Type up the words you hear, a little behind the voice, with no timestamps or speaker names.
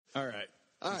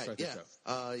right, yeah.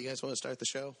 You guys want to start the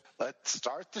show? Let's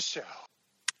start the show.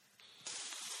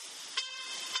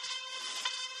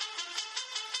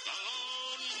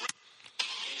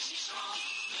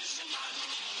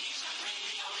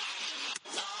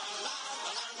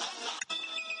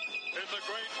 In the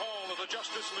great hall of the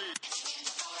Justice League.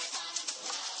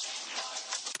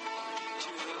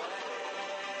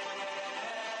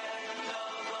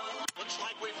 Looks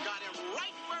like we've got him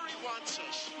right where he wants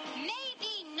us.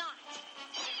 Maybe not.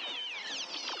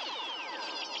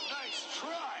 Nice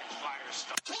try,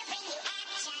 Firestone.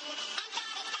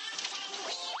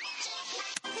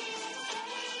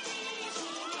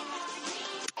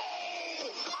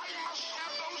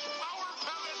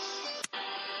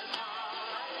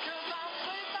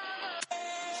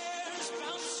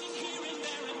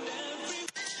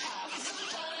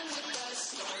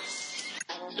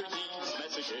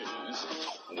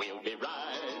 We'll be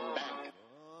right back.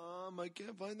 I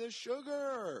can't find the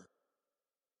sugar.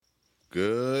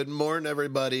 Good morning,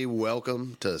 everybody.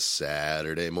 Welcome to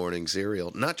Saturday Morning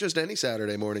Cereal. Not just any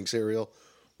Saturday Morning Cereal.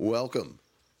 Welcome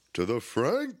to the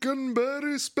Franken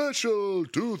Berry Special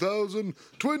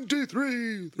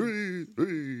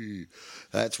 2023.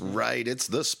 That's right. It's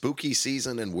the spooky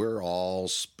season, and we're all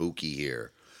spooky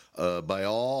here. By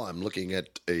all, I'm looking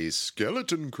at a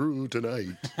skeleton crew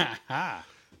tonight.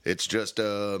 It's just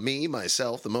me,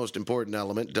 myself, the most important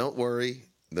element. Don't worry,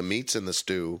 the meat's in the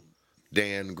stew.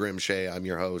 Dan Shea, I'm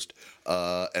your host.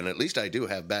 And at least I do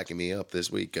have backing me up this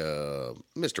week.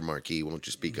 Mr. Marquis, won't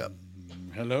you speak up?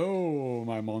 Hello,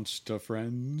 my monster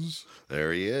friends.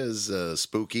 There he is,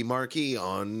 Spooky Marquis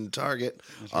on target.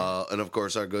 Right. And of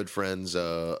course, our good friends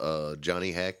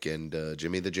Johnny Heck and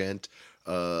Jimmy the Gent.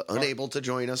 Unable to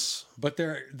join us, but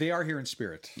they are here in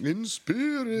spirit. In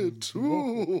spirit.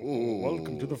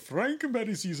 Welcome to the Franken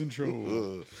Berry season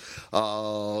show.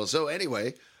 So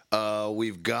anyway,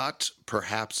 we've got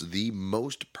perhaps the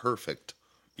most perfect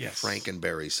Franken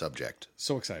Berry subject.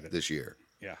 So excited this year.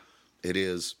 Yeah, it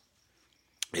is.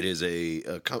 It is a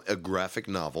graphic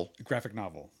novel. A graphic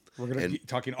novel. We're going to be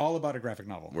talking all about a graphic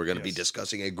novel. We're going to be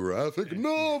discussing a graphic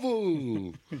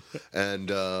novel, and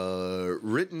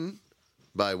written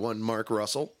by one Mark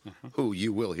Russell, who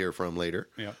you will hear from later.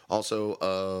 Yep.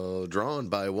 Also drawn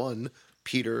by one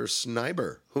Peter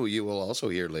Snejbjerg, who you will also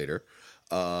hear later.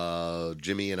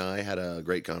 Jimmy and I had a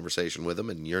great conversation with him,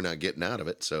 and you're not getting out of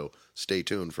it, so stay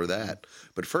tuned for that.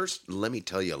 But first, let me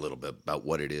tell you a little bit about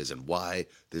what it is and why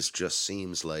this just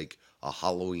seems like a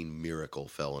Halloween miracle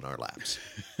fell in our laps.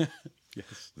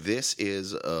 Yes. This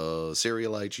is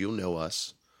Cerealites. You know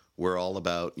us. We're all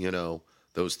about,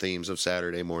 those themes of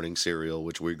Saturday morning cereal,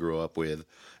 which we grew up with.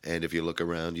 And if you look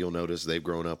around, you'll notice they've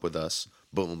grown up with us.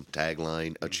 Boom,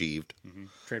 tagline achieved. Mm-hmm.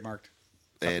 Trademarked.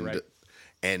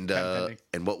 And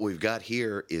what we've got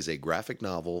here is a graphic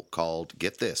novel called,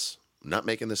 get this, I'm not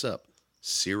making this up,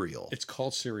 Cereal. It's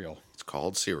called Cereal. It's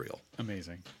called Cereal.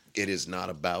 Amazing. It is not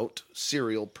about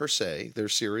cereal per se.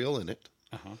 There's cereal in it.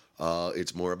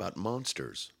 It's more about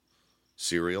monsters.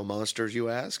 Cereal monsters, you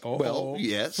ask? Oh, well,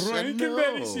 yes and no. Franken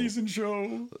Berry season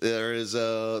show. There is,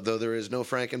 though there is no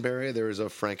Franken Berry, there is a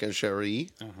Franken Shea.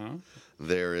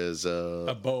 There is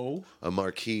a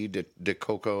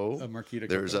Markeeeekaghost. A Markeeeekaghost.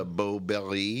 There's a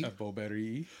Berry.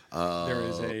 There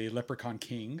is a Leprechaun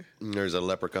King. There's a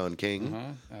Leprechaun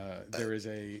King. There is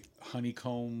a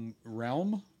Honeycomb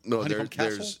Realm. No,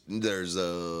 there's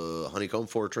a Honeycomb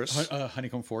Fortress.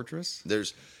 Honeycomb Fortress.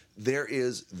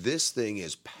 This thing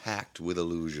is packed with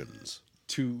allusions.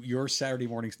 To your Saturday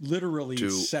mornings, literally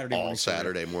to Saturday morning. All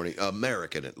Saturday morning.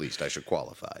 American, at least, I should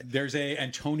qualify. There's a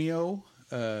Antonio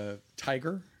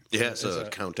tiger. Yes,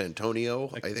 Count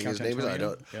Antonio, I think his name is. I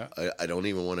don't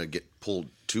even want to get pulled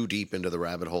too deep into the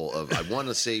rabbit hole of. I want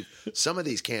to say some of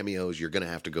these cameos. You're going to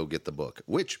have to go get the book,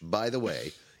 which, by the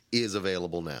way, is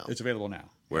available now. It's available now.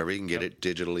 Wherever you can get it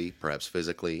digitally, perhaps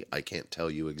physically. I can't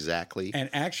tell you exactly. And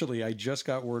actually, I just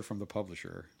got word from the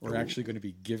publisher. We're actually going to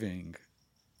be giving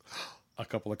a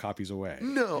couple of copies away.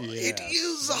 No, it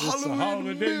is a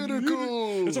Halloween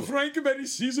miracle. It's a Franken Berry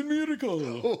season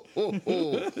miracle.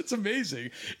 It's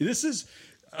amazing. This is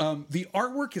the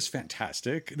artwork is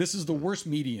fantastic. This is the worst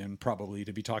medium probably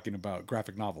to be talking about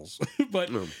graphic novels. But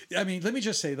I mean, let me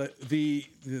just say that the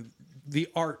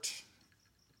art,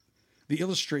 the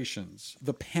illustrations,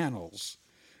 the panels,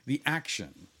 the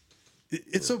action.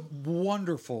 It's a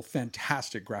wonderful,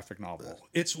 fantastic graphic novel.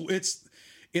 It's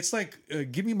like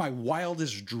give me my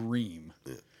wildest dream.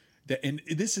 And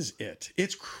this is it.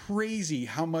 It's crazy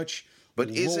how much. But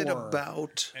is it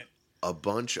about a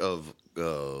bunch of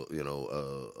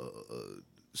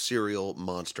cereal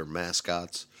monster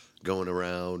mascots going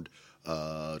around?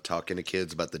 talking to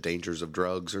kids about the dangers of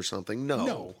drugs or something.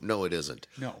 No, it isn't.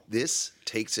 No. This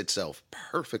takes itself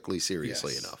perfectly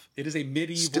seriously enough. It is a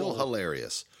medieval Still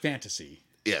hilarious. fantasy.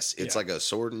 Yes, it's like a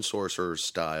sword and sorcerer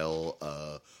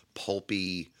style,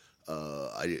 pulpy.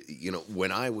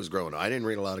 When I was growing up, I didn't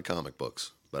read a lot of comic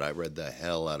books, but I read the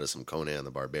hell out of some Conan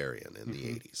the Barbarian in the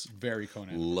 80s. Very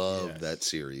Conan. Loved that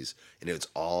series. And it's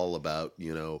all about,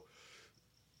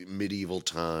 medieval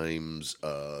times.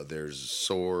 There's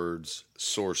swords,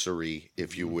 sorcery,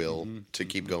 if you will, to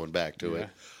keep going back to it.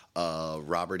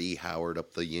 Robert E. Howard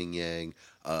up the yin yang.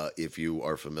 If you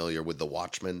are familiar with The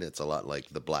Watchmen, it's a lot like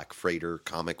the Black Freighter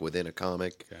comic within a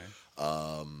comic.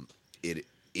 Okay.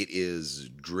 It is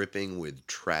dripping with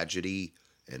tragedy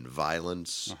and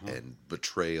violence and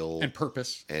betrayal And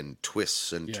purpose. and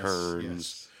twists and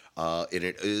turns. And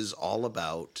it is all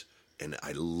about, and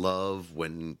I love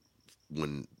when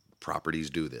properties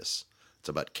do this. It's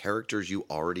about characters you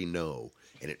already know,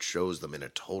 and it shows them in a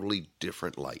totally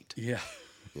different light. Yeah.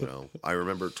 I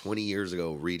remember 20 years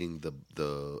ago reading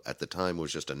the at the time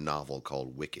was just a novel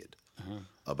called Wicked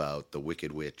about the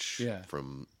Wicked Witch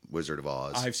from Wizard of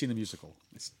Oz. I've seen the musical.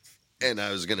 And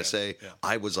I was going to say,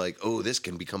 I was like, oh, this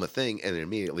can become a thing. And it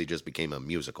immediately just became a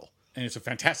musical. And it's a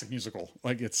fantastic musical.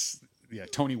 Like it's,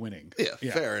 Tony winning. Yeah,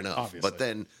 fair enough. Obviously. But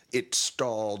then it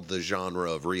stalled the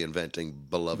genre of reinventing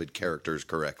beloved characters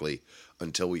correctly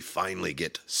until we finally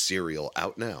get Serial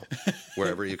out now,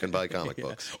 wherever you can buy comic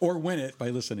books. Or win it by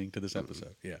listening to this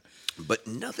episode. Yeah. But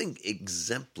nothing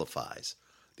exemplifies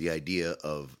the idea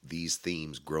of these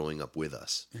themes growing up with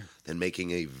us than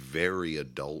making a very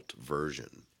adult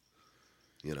version.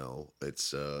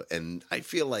 It's and I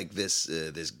feel like this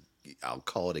I'll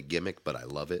call it a gimmick, but I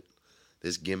love it.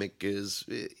 This gimmick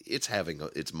it's having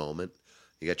its moment.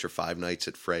 You got your Five Nights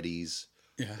at Freddy's,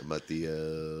 but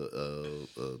the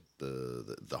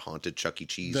haunted Chuck E.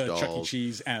 Cheese dolls. Chuck E.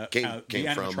 Cheese came the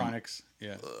animatronics.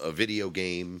 From a video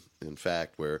game, in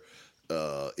fact, where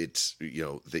it's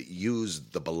they use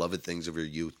the beloved things of your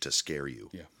youth to scare you.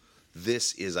 Yeah,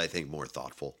 this is, I think, more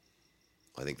thoughtful.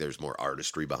 I think there's more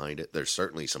artistry behind it. There's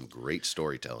certainly some great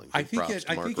storytelling. I think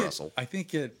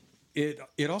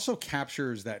it also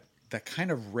captures that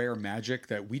kind of rare magic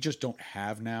that we just don't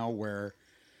have now, where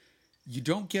you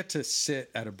don't get to sit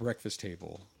at a breakfast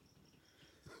table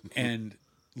and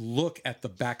look at the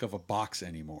back of a box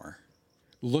anymore.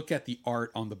 Look at the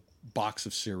art on the box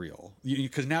of cereal,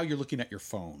 because now you're looking at your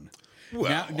phone.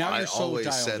 Well, now I you're so always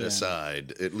dialed set in.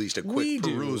 aside at least a quick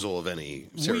perusal of any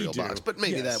cereal box, but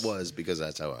maybe that was because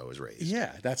that's how I was raised.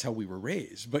 Yeah, that's how we were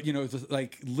raised. But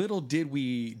little did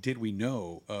we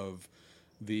know of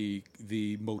the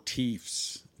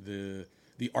motifs, the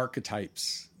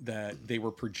archetypes that they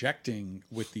were projecting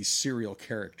with these serial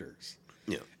characters.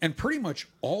 Yeah, and pretty much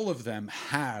all of them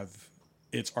have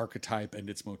its archetype and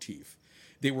its motif.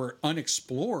 They were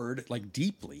unexplored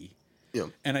deeply. Yeah,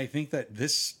 and I think that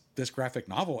this graphic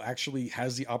novel actually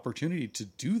has the opportunity to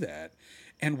do that.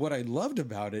 And what I loved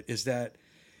about it is that,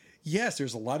 yes,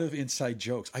 there's a lot of inside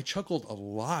jokes. I chuckled a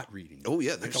lot reading. Oh,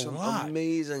 yeah. There's some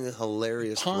amazing,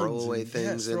 hilarious throwaway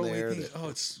things in there.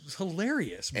 It's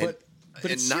hilarious. But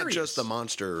it's not just the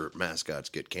monster mascots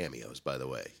get cameos, by the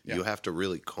way. Yeah. You have to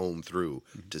really comb through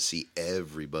to see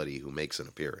everybody who makes an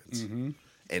appearance. And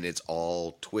it's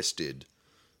all twisted,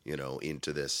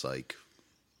 into this, like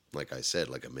I said,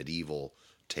 like a medieval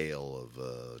tale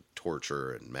of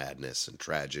torture and madness and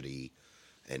tragedy,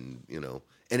 and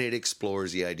and it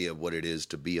explores the idea of what it is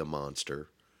to be a monster,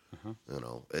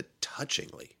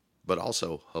 touchingly, but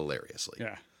also hilariously.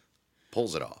 Yeah,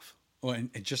 pulls it off. Well,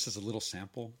 and just as a little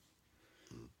sample,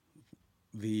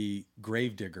 the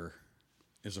gravedigger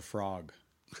is a frog.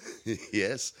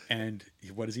 Yes. And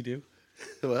what does he do?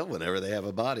 Well, whenever they have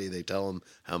a body, they tell them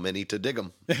how many to dig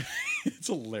them. It's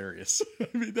hilarious.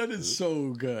 I mean, that is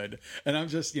so good. And I'm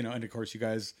just, and of course, you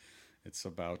guys, it's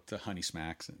about honey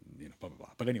smacks and, blah, blah, blah.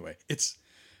 But anyway,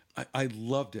 I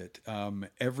loved it.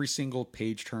 Every single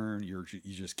page turn, you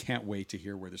just can't wait to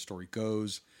hear where the story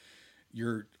goes.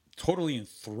 You're totally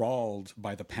enthralled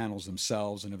by the panels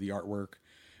themselves and of the artwork.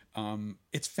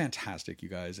 It's fantastic, you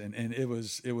guys. And it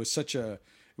was such a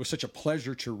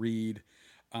pleasure to read.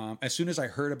 As soon as I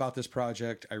heard about this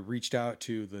project, I reached out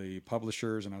to the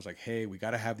publishers and I was like, hey, we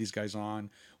got to have these guys on.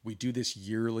 We do this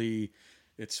yearly.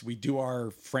 We do our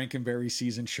Franken Berry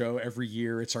season show every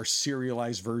year. It's our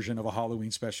serialized version of a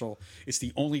Halloween special. It's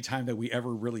the only time that we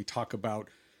ever really talk about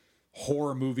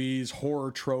horror movies,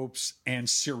 horror tropes, and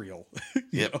cereal.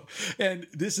 And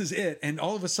this is it. And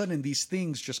all of a sudden, these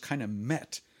things just kind of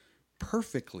met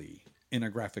perfectly in a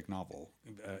graphic novel,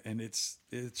 and it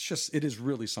is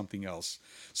really something else.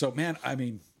 So, man, I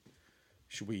mean,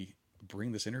 should we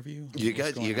bring this interview? You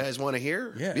guys want to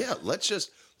hear? Yeah.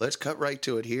 Let's cut right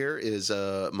to it. Here is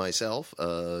myself,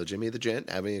 Jimmy the Gent,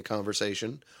 having a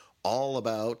conversation all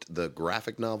about the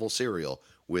graphic novel Serial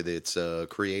with its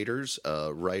creators,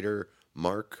 writer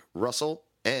Mark Russell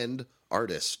and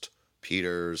artist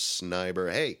Peter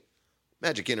Snejbjerg. Hey,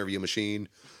 magic interview machine,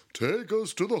 take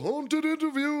us to the haunted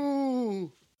interview.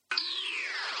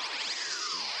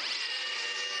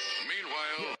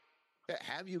 Meanwhile,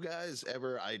 Have you guys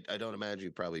ever? I don't imagine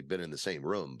you've probably been in the same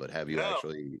room, but have you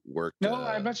actually worked? No,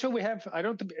 I'm not sure we have. I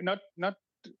don't. Not.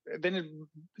 Then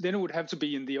it would have to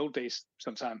be in the old days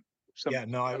sometime. I a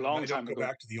long don't time go ago.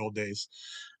 back to the old days.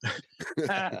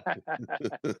 Not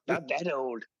that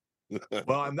old.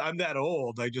 Well, I'm that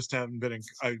old. I just haven't been in.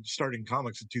 I started in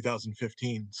comics in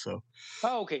 2015. So.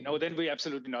 Oh, okay. No, then we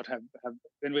absolutely not have.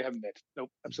 Then we haven't met. No,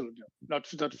 absolutely not.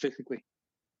 Not physically.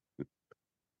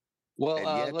 Well,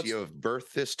 and yet you have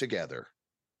birthed this together.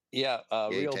 Yeah,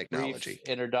 real technology. brief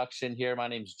introduction here. My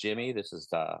name's Jimmy. This is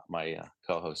my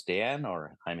co-host Dan,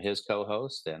 or I'm his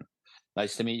co-host, and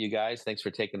nice to meet you guys. Thanks for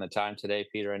taking the time today,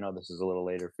 Peter. I know this is a little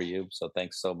later for you, so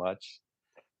thanks so much.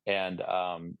 And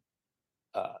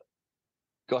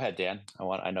go ahead, Dan.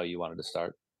 I know you wanted to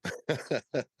start.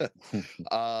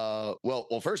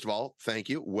 Well, first of all, thank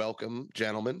you. Welcome,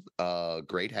 gentlemen.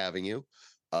 Great having you.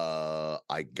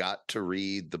 I got to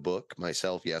read the book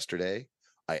myself yesterday.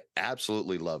 I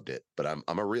absolutely loved it, but I'm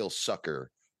a real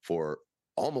sucker for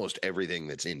almost everything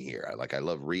that's in here. I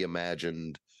love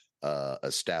reimagined,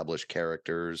 established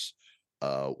characters.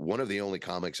 One of the only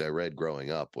comics I read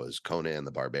growing up was Conan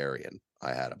the Barbarian.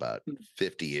 I had about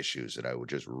 50 issues that I would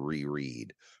just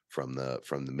reread from the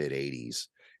mid 80s,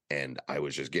 and I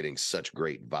was just getting such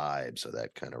great vibes of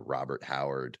that kind of Robert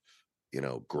Howard,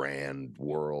 grand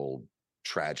world,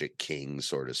 tragic king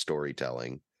sort of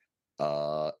storytelling.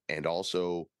 And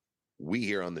also, we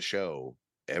here on the show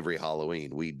every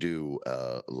Halloween we do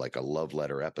like a love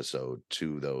letter episode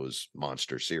to those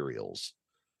monster serials.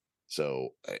 So,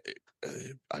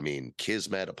 I mean,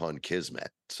 kismet upon kismet.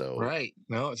 So, Right.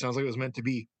 No, it sounds like it was meant to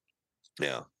be.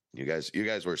 Yeah, you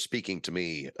guys were speaking to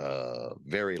me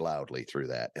very loudly through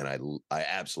that, and I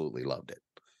absolutely loved it.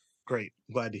 Great.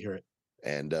 Glad to hear it.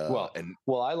 And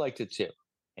well, I liked it too.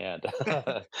 And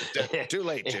too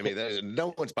late, Jimmy.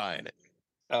 No one's buying it.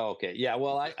 Oh, okay. Yeah.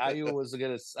 Well, I was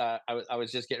gonna. I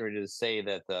was just getting ready to say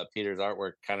that Peter's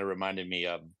artwork kind of reminded me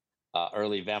of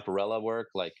early Vampirella work,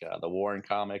 like the Warren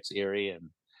Comics, Eerie,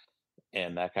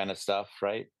 and that kind of stuff,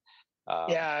 right?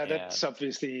 Yeah, that's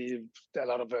obviously a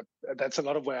lot of it. That's a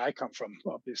lot of where I come from,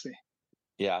 obviously.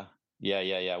 Yeah.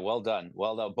 Well done,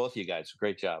 both of you guys.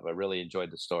 Great job. I really enjoyed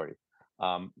the story.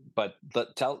 But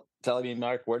tell me,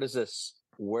 Mark, where does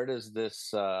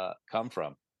this come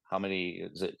from? How many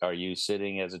are you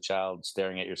sitting as a child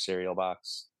staring at your cereal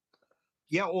box?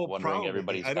 Yeah, well, wondering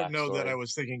probably. I don't know that I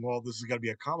was thinking, well, this is going to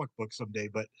be a comic book someday,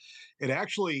 but it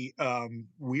actually,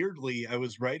 weirdly, I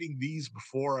was writing these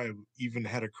before I even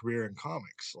had a career in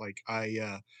comics. Like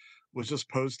I was just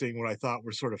posting what I thought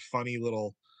were sort of funny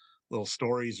little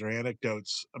stories or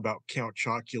anecdotes about Count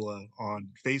Chocula on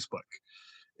Facebook,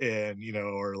 and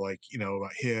or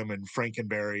about him and Franken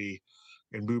Berry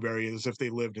and Blueberry, as if they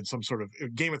lived in some sort of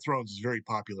Game of Thrones was very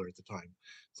popular at the time.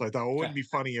 So I thought, well, it wouldn't be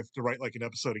funny if to write like an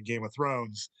episode of Game of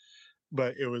Thrones,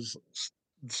 but it was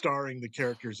starring the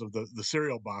characters of the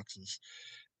cereal boxes.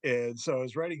 And so I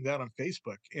was writing that on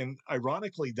Facebook. And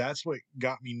ironically, that's what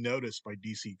got me noticed by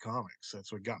DC Comics.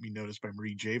 That's what got me noticed by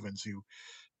Marie Javins, who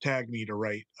tagged me to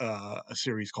write a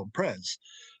series called Prez,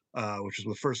 which was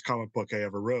the first comic book I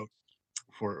ever wrote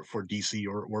for DC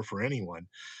or for anyone.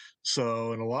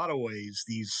 So in a lot of ways,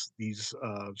 these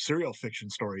serial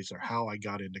fiction stories are how I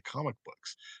got into comic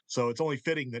books. So it's only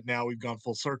fitting that now we've gone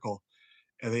full circle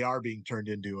and they are being turned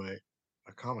into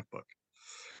a comic book.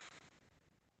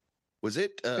 Was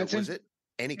it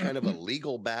any kind of a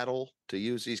legal battle to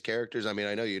use these characters? I mean,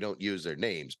 I know you don't use their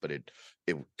names, but it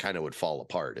kind of would fall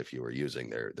apart if you were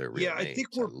using their real names. I think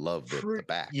I love the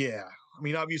back. Yeah. I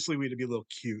mean, obviously we had to be a little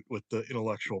cute with the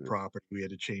intellectual property. We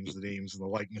had to change the names and the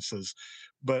likenesses,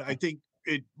 but I think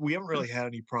we haven't really had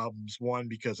any problems. One,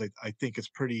 because I think it's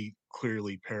pretty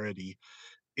clearly parody,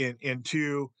 and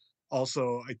two,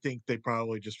 also I think they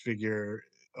probably just figure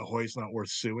AHOY's not worth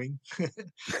suing.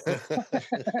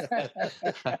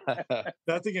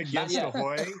 Nothing against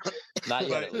AHOY. Not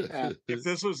yet. But if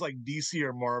this was like DC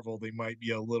or Marvel, they might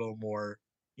be a little more,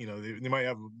 they might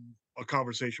have a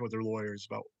conversation with their lawyers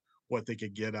about what they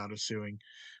could get out of suing.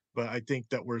 But I think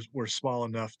that we're small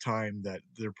enough time that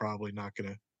they're probably not going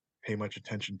to pay much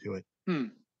attention to it.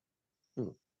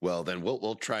 Well, then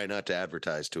we'll try not to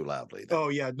advertise too loudly. Then. Oh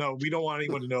yeah, no, we don't want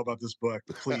anyone to know about this book.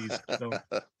 Please don't.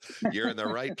 You're in the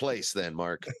right place then,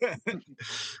 Mark.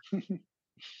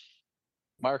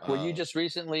 Mark, were you just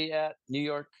recently at New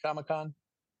York Comic Con?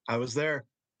 I was there.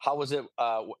 How was it?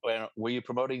 Were you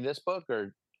promoting this book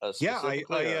or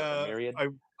specifically or a myriad?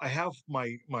 I have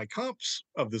my comps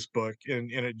of this book,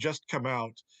 and it just come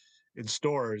out in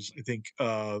stores. I think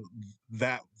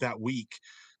that week.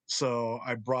 So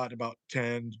I brought about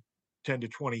 10 to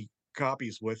 20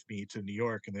 copies with me to New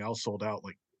York, and they all sold out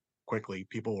like quickly.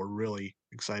 People were really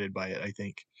excited by it. I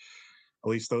think, at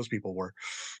least those people were.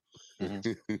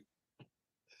 Mm-hmm.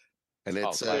 And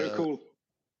it's very cool.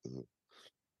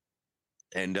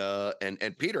 And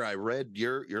Peter, I read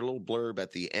your little blurb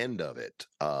at the end of it,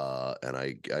 and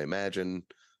I imagine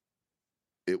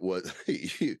it was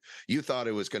you thought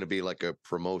it was going to be like a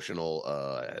promotional,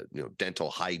 dental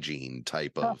hygiene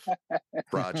type of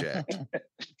project,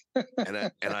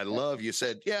 and I love you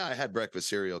said, yeah, I had breakfast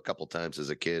cereal a couple times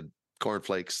as a kid.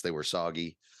 Cornflakes, they were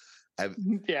soggy.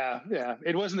 Yeah,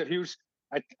 it wasn't a huge.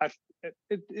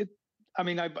 I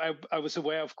was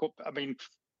aware of. I mean,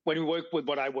 when you work with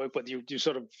what I work with, you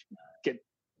sort of get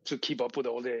to keep up with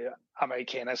all the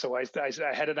Americana. So I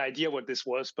had an idea what this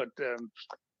was, but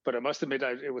I must admit,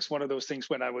 it was one of those things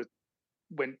when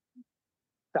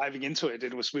diving into it,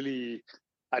 it was really,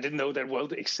 I didn't know that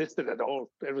world existed at all.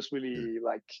 It was really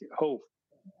like, oh,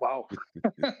 wow.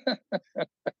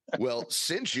 Well,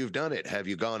 since you've done it, have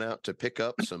you gone out to pick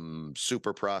up some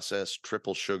super processed,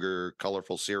 triple sugar,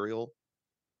 colorful cereal?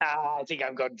 I think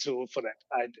I've gotten too old for that.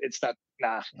 It's not.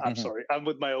 Nah, I'm sorry. I'm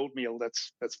with my oatmeal.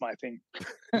 That's my thing.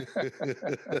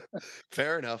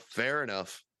 Fair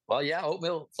enough. Well, yeah,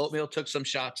 oatmeal took some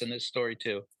shots in this story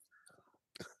too.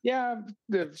 Yeah,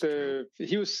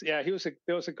 he was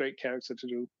a great character to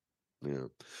do. Yeah.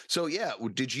 So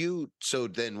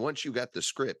then once you got the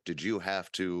script, did you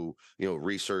have to,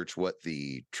 research what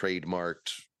the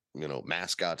trademarked,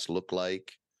 mascots look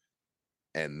like?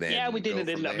 And then we did a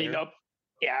little. I mean,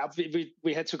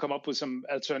 we had to come up with some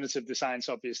alternative designs,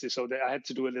 obviously. So I had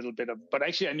to do a little bit of, but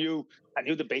actually I knew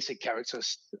the basic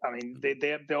characters. I mean,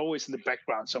 they're always in the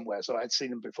background somewhere, so I had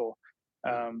seen them before.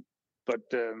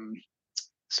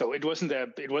 So it wasn't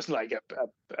like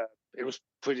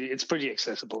it's pretty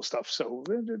accessible stuff. So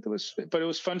it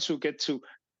was fun to get to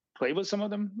play with some of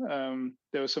them.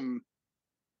 There was some,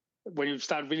 when you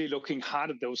start really looking hard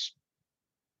at those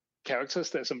characters,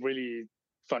 there's some really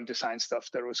fun design stuff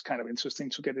that was kind of interesting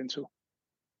to get into.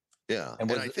 Yeah,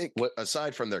 and I think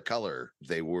aside from their color,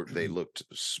 they looked,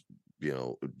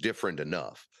 different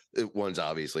enough. One's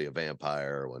obviously a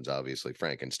vampire, one's obviously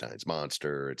Frankenstein's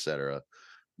monster, etc.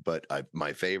 But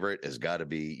my favorite has got to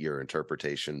be your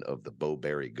interpretation of the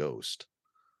Berry ghost.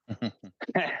 That's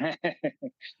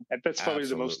probably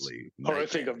the most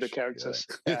horrific of the characters.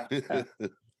 Yeah.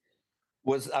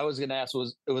 I was going to ask,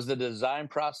 was the design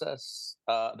process,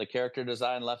 the character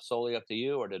design left solely up to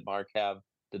you, or did Mark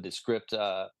did the script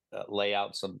lay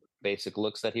out some basic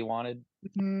looks that he wanted?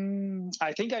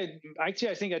 I think I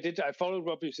did. I followed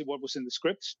obviously what was in the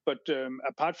script, but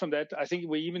apart from that, I think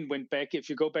we even went back. If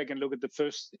you go back and look at the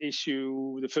first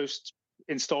issue, the first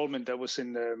installment that was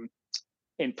in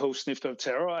Post Sniff of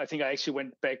Terror, I think I actually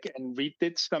went back and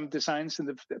redid some designs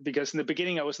because in the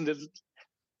beginning I was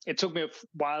it took me a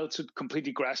while to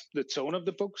completely grasp the tone of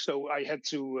the book, so I had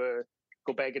to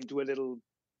go back and do a little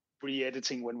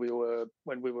re-editing when we were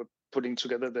putting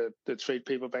together the trade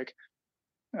paperback.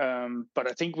 But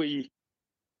I think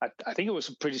I think it was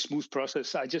a pretty smooth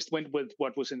process. I just went with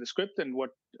what was in the script and what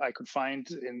I could find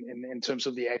in terms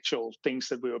of the actual things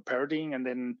that we were parodying, and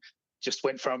then just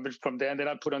went from there. And then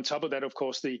I put on top of that, of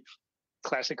course, the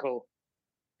classical,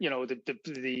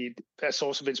 the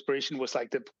source of inspiration was like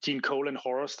the Gene Colan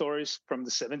horror stories from the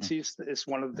 70s. Is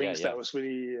one of the things that was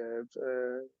really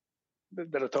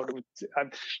that I thought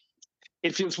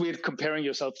it feels weird comparing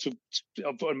yourself to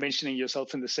or mentioning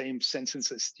yourself in the same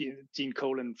sentence as Gene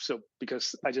Colan. So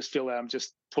because I just feel that I'm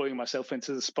just throwing myself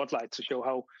into the spotlight to show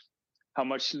how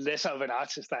much less of an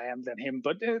artist I am than him.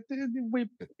 But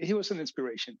he was an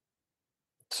inspiration.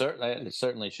 It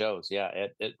certainly shows. Yeah,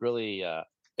 it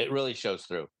really shows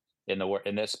through in the work,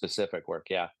 in this specific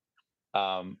work. Yeah.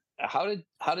 How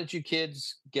did you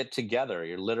kids get together?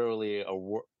 You're literally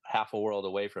half a world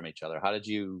away from each other. How did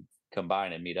you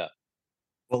combine and meet up?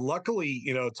 Well, luckily,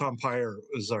 Tom Peyer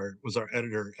was our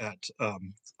editor at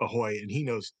AHOY, and he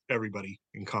knows everybody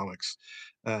in comics.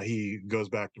 He goes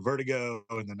back to Vertigo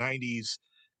in the 90s.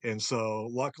 And so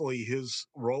luckily his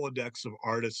Rolodex of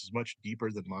artists is much deeper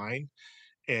than mine.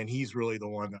 And he's really the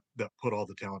one that put all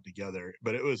the talent together.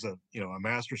 But it was a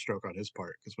masterstroke on his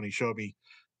part, because when he showed me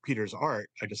Peter's art,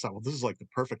 I just thought, well, this is like the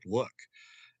perfect look.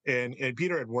 And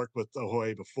Peter had worked with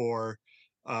AHOY before.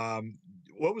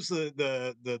 What was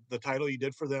the title you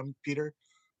did for them, Peter?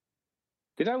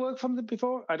 Did I work from them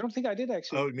before? I don't think I did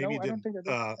actually. Oh, maybe No, you I don't didn't. think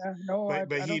I did. No, But I he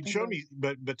don't had think showed I. me.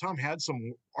 But Tom had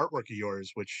some artwork of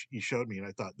yours, which he showed me, and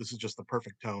I thought this is just the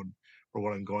perfect tone for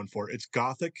what I'm going for. It's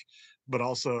gothic, but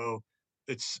also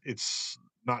it's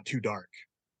not too dark.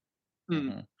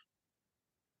 Mm.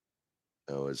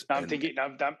 I'm thinking.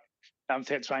 I'm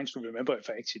trying to remember if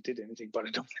I actually did anything, but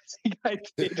I don't think I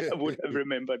did. I would have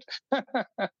remembered.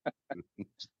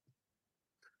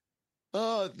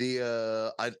 And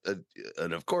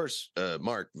of course,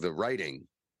 Mark, the writing,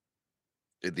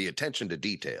 the attention to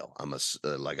detail.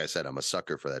 Like I said, I'm a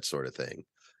sucker for that sort of thing.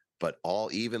 But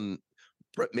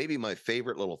maybe my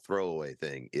favorite little throwaway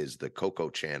thing is the Coco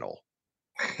Channel.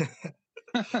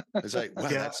 It's like, wow,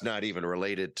 that's not even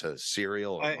related to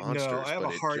cereal or monsters, I have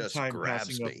but a it hard just time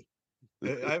grabs passing me.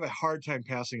 I have a hard time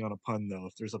passing on a pun though.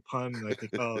 If there's a pun, I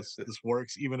think, oh, this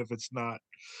works, even if it's not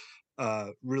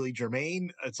really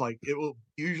germane. It's like it will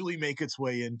usually make its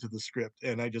way into the script,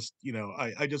 and I just,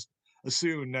 I just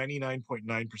assume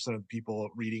 99.9% of the people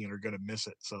reading it are going to miss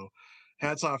it. So,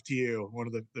 hats off to you, one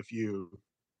of the few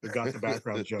that got the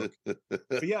background joke. But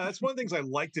yeah, that's one of the things I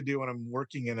like to do when I'm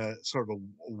working in a sort of a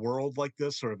world like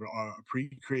this, sort of a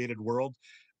pre-created world,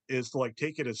 is to like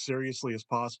take it as seriously as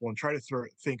possible and try to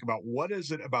think about what is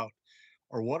it about,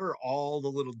 or what are all the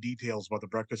little details about the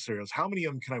breakfast cereals? How many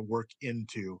of them can I work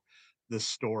into this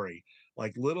story?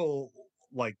 Like little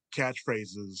like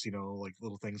catchphrases, like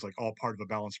little things like all part of a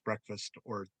balanced breakfast,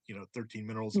 or 13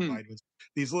 minerals and vitamins.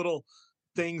 These little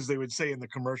things they would say in the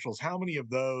commercials. How many of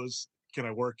those can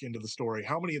I work into the story?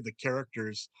 How many of the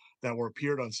characters that were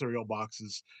appeared on cereal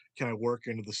boxes can I work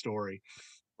into the story,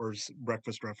 or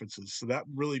breakfast references? So that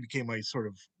really became my sort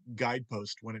of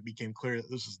guidepost when it became clear that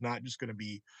this is not just going to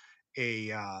be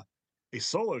a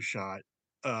solo shot,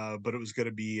 but it was going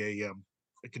to be a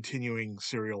continuing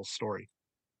serial story,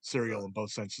 serial in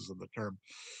both senses of the term.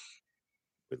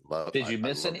 Did you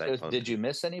miss any? Did you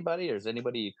miss anybody, or is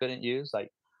anybody you couldn't use? The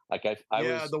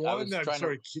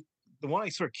one I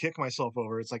sort of kick myself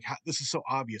over. It's like, this is so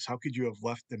obvious. How could you have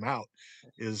left them out?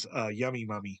 Is Yummy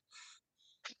Mummy?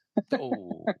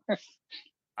 Oh.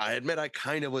 I admit I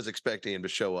kind of was expecting him to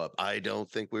show up. I don't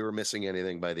think we were missing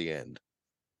anything by the end.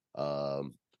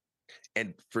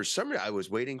 And for some reason, I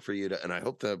was waiting for you to, and I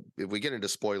hope that if we get into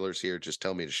spoilers here, just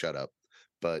tell me to shut up.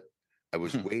 But I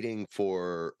was waiting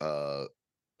for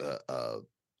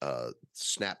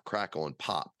Snap, Crackle, and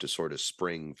Pop to sort of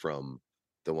spring from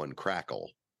the one Crackle.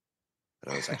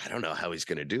 And I was like, I don't know how he's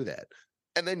going to do that.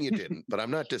 And then you didn't, but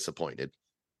I'm not disappointed.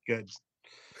 Good.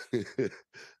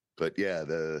 But yeah,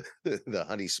 the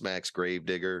Honey Smacks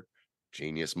Gravedigger,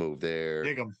 genius move there.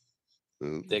 Dig 'em.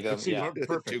 Dig 'em, yeah.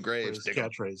 Perfect. Two graves.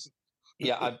 Catchphrase.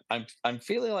 Yeah, I'm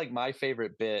feeling like my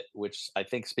favorite bit, which I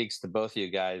think speaks to both of you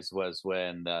guys, was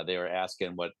when they were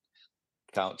asking what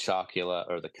Count Chocula,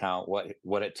 or the Count,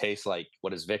 what it tastes like,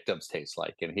 what his victims taste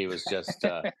like, and he was just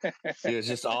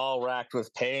all racked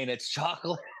with pain. It's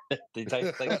chocolate. They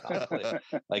taste like chocolate.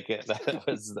 That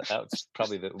was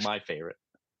probably my favorite.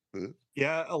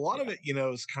 Yeah, a lot of it,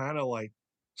 is kind of like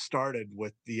started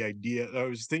with the idea. I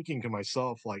was thinking to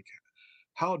myself, like,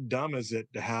 how dumb is it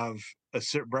to have a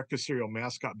breakfast cereal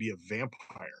mascot be a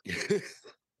vampire?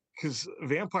 Because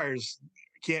vampires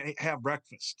can't have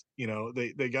breakfast.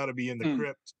 They got to be in the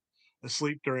crypt,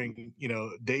 asleep during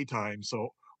daytime.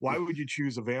 So why would you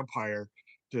choose a vampire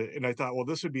to? And I thought, well,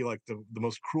 this would be like the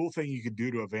most cruel thing you could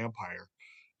do to a vampire,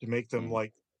 to make them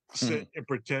like sit and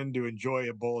pretend to enjoy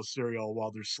a bowl of cereal while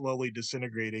they're slowly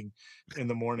disintegrating in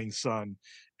the morning sun.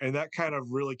 And that kind of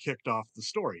really kicked off the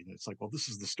story. And it's like, well, this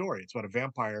is the story. It's about a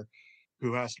vampire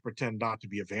who has to pretend not to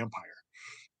be a vampire.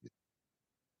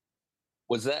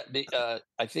 Was that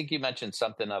I think you mentioned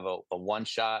something of a one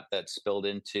shot that spilled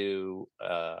into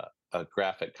a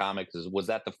graphic comic. Was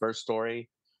that the first story,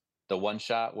 the one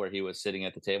shot where he was sitting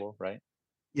at the table, right?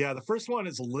 Yeah, the first one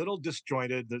is a little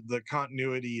disjointed. The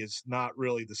continuity is not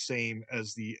really the same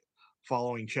as the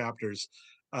following chapters,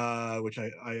 which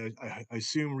I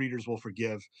assume readers will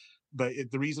forgive. But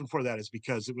the reason for that is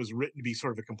because it was written to be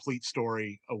sort of a complete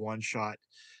story, a one shot,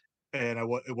 and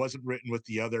it wasn't written with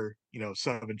the other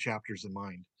 7 chapters in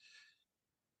mind.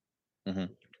 Mm-hmm.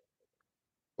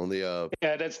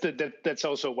 Yeah, that's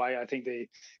also why I think the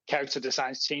character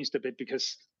designs changed a bit,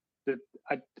 because the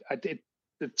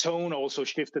tone also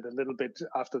shifted a little bit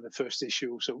after the first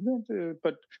issue. So,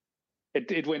 but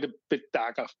it went a bit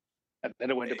darker. And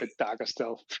then it went a bit darker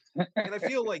still. And I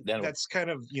feel like Then- that's kind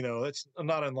of, that's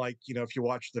not unlike, if you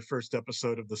watch the first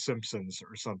episode of The Simpsons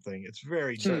or something, it's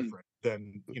very different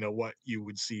than, what you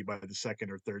would see by the second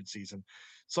or third season.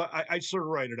 So I sort of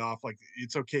write it off like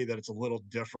it's okay that it's a little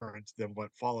different than what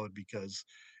followed because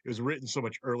it was written so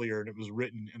much earlier and it was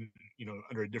written in,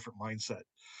 under a different mindset.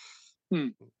 Hmm.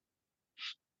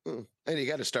 And you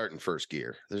got to start in first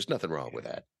gear. There's nothing wrong with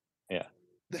that. Yeah.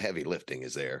 The heavy lifting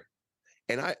is there.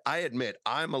 And I admit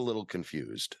I'm a little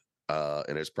confused.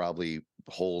 And there's probably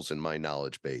holes in my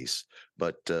knowledge base.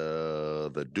 But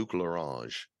the Duc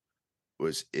L'Orange,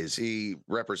 is he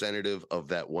representative of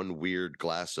that one weird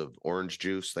glass of orange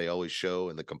juice they always show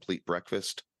in the complete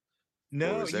breakfast?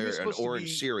 No, or is there an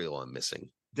orange cereal I'm missing?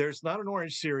 There's not an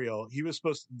orange cereal. He was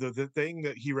supposed to, the thing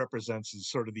that he represents is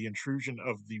sort of the intrusion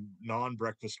of the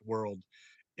non-breakfast world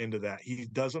into that. He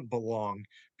doesn't belong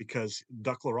because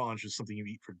Duc L'Orange is something you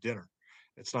eat for dinner.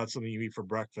 It's not something you eat for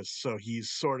breakfast. So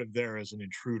he's sort of there as an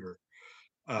intruder.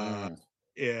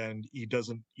 And he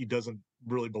doesn't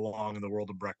really belong in the world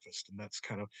of breakfast. And that's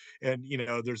kind of, and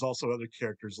there's also other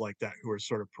characters like that who are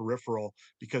sort of peripheral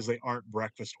because they aren't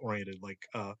breakfast oriented, like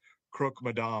Croque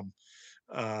Madame,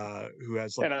 who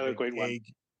has like another great egg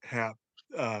hat.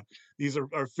 These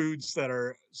are foods that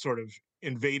are sort of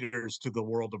invaders to the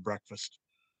world of breakfast.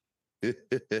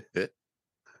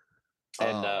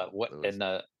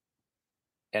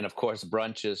 And of course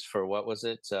brunches for what was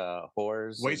it?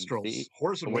 Whores, wastrels,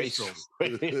 whores and wastrels.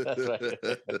 That's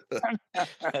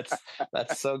right.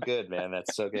 that's so good, man.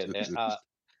 That's so good. And,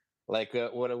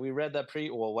 when we read that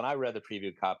when I read the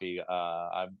preview copy,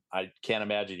 I can't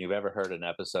imagine you've ever heard an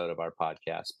episode of our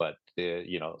podcast, but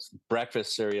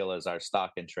breakfast cereal is our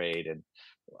stock in trade, and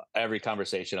every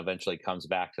conversation eventually comes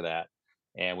back to that.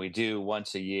 And we do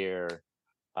once a year.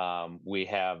 We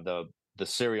have the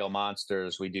cereal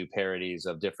monsters. We do parodies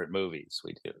of different movies.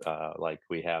 We do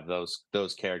we have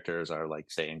those characters are like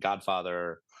say in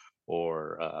Godfather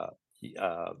or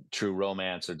True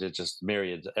Romance or just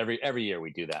myriads. Every year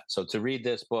we do that. So to read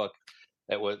this book,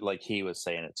 it was like he was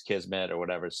saying, it's Kismet or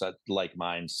whatever. So like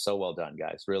mine, so well done,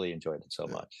 guys. Really enjoyed it so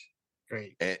much.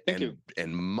 Great. Thank you.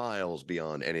 And miles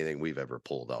beyond anything we've ever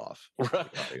pulled off.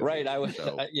 Right. I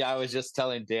was just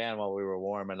telling Dan while we were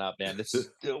warming up, man, this is,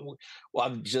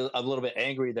 I'm just a little bit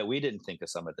angry that we didn't think of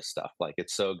some of this stuff. Like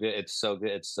it's so good. It's so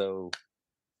good. It's so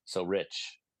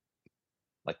rich.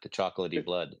 Like the chocolatey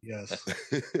blood. Yes.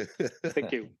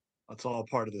 Thank you. That's all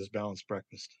part of this balanced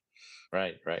breakfast.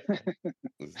 Right.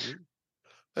 Mm-hmm.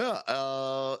 Yeah,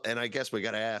 and I guess we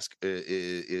got to ask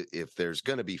if there's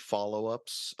going to be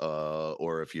follow-ups,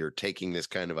 or if you're taking this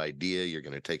kind of idea, you're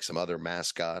going to take some other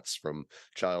mascots from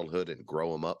childhood and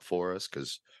grow them up for us,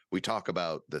 because we talk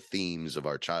about the themes of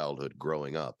our childhood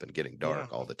growing up and getting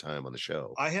dark all the time on the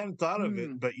show. I hadn't thought of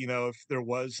it, but if there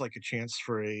was like a chance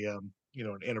for a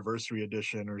an anniversary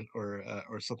edition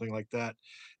or something like that,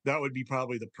 that would be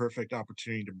probably the perfect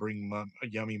opportunity to bring a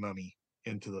Yummy Mummy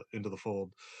into the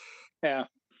fold. Yeah.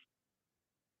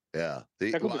 Yeah.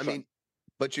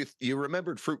 But you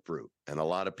remembered Fruit Brute, and a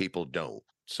lot of people don't.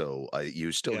 So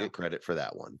you still get credit for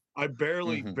that one. I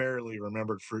barely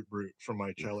remembered Fruit Brute from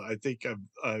my childhood. I think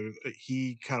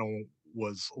he kind of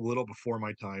was a little before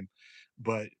my time,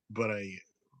 but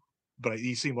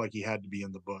he seemed like he had to be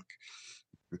in the book.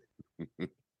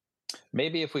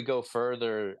 Maybe if we go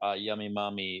further, Yummy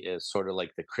Mummy is sort of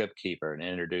like the Crypt Keeper and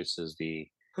introduces the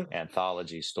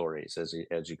anthology stories as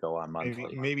you go on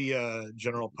monthly. Maybe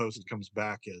General Post comes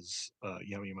back as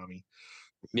Yummy Mummy.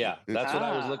 Yeah, that's what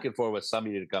I was looking for, was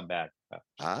somebody to come back.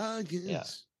 Yes. Yeah.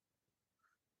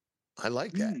 I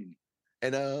like that.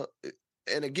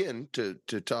 And again, to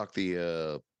talk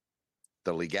the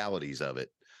legalities of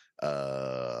it,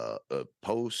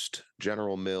 Post,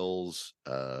 General Mills,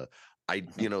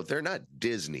 they're not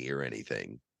Disney or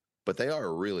anything, but they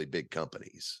are really big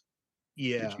companies.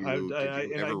 Yeah, did you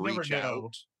ever reach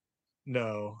out?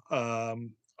 No,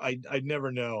 I'd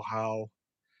never know how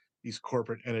these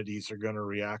corporate entities are going to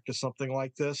react to something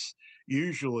like this.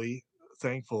 Usually,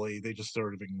 thankfully, they just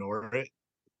sort of ignore it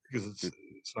because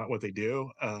it's not what they do,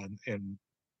 and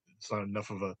it's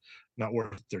not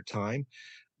worth their time.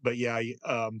 But yeah,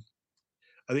 I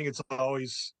think it's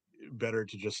always better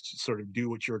to just sort of do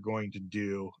what you're going to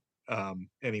do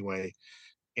anyway,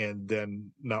 and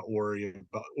then not worry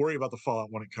about the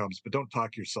fallout when it comes, but don't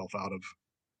talk yourself out of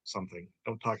something.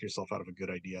 Don't talk yourself out of a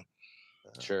good idea.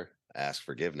 Sure. Ask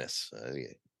forgiveness.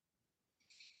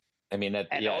 I mean,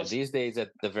 these days, at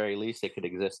the very least, it could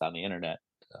exist on the internet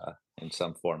in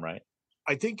some form, right?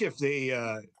 I think if they,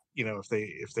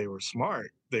 if they were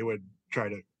smart, they would try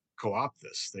to co-opt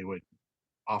this. They would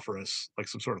offer us like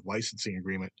some sort of licensing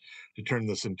agreement to turn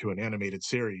this into an animated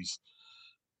series.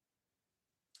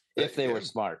 If they were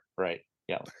smart, right?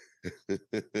 Yeah,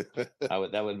 I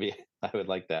would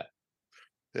like that.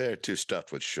 They're too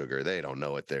stuffed with sugar. They don't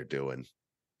know what they're doing.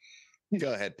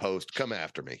 Go ahead, Post. Come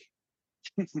after me.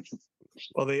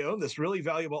 Well, they own this really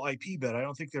valuable IP, but I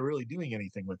don't think they're really doing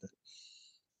anything with it.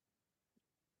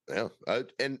 Yeah,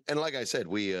 and like I said,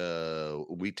 we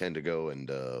tend to go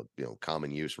and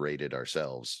common use rated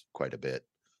ourselves quite a bit,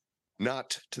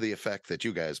 not to the effect that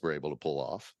you guys were able to pull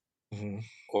off,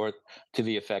 or to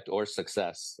the effect or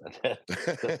success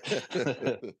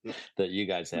that you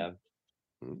guys have.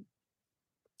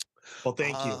 Well,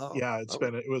 thank you. Yeah,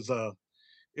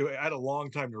 I had a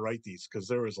long time to write these because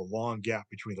there was a long gap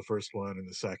between the first one and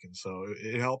the second, so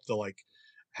it helped to like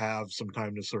have some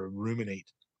time to sort of ruminate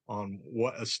on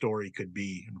what a story could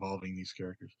be involving these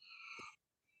characters.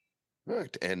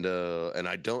 Right. And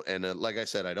I don't, and like I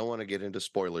said, I don't want to get into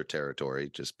spoiler territory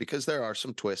just because there are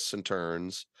some twists and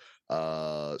turns.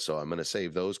 So I'm going to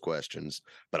save those questions.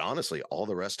 But honestly, all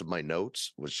the rest of my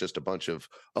notes was just a bunch of,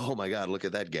 oh my God, look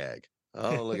at that gag.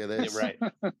 Oh, look at this. Right.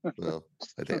 Well,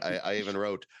 I think I even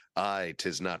wrote,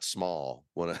 "'tis not small."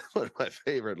 One of my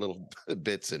favorite little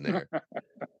bits in there.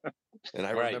 And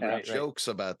I remember jokes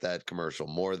about that commercial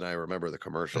more than I remember the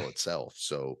commercial itself.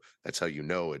 So that's how you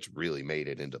know it's really made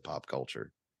it into pop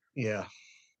culture. Yeah.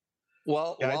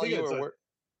 Well, yeah, while you were,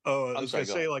 I was going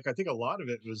to say, like, I think a lot of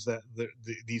it was that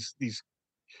these,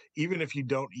 even if you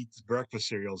don't eat the breakfast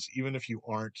cereals, even if you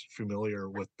aren't familiar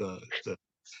with the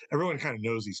everyone kind of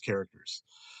knows these characters,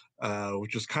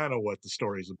 which is kind of what the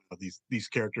story is about. These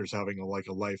characters having a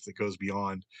life that goes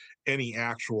beyond any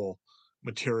actual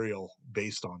material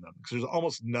based on them, because there's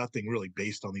almost nothing really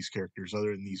based on these characters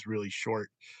other than these really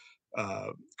short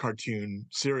cartoon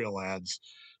serial ads.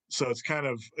 So it's kind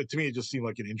of, to me, it just seemed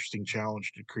like an interesting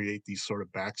challenge to create these sort of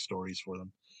backstories for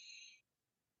them.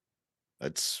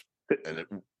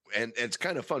 And it's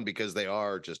kind of fun because they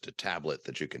are just a tablet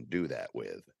that you can do that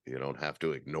with. You don't have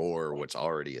to ignore what's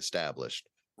already established.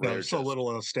 There's so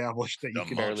little established that you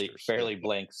can fairly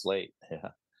blank slate.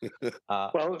 Yeah.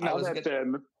 Well, now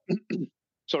that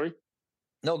sorry.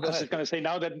 No, go ahead. I was just going to say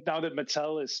now that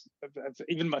Mattel is,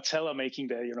 even Mattel are making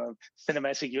their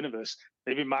cinematic universe.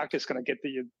 Maybe Mark is going to get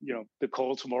the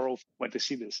call tomorrow when they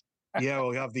see this. Yeah,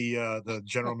 we'll have the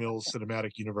General Mills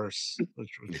cinematic universe.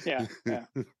 Yeah.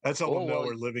 That's how we'll know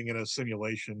we're living in a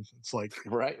simulation. It's like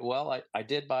right. Well, I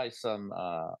did buy some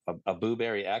a Boo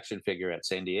Berry action figure at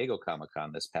San Diego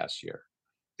Comic-Con this past year.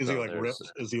 Is he like ripped?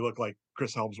 Does he look like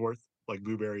Chris Helmsworth, like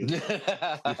Boo Berry? No,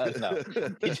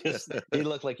 he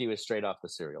looked like he was straight off the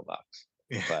cereal box.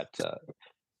 Yeah.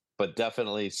 But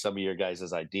definitely some of your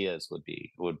guys' ideas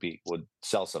would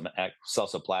sell some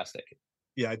plastic.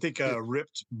 Yeah, I think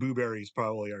ripped Boo Berry is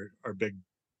probably our big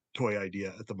toy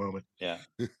idea at the moment. Yeah,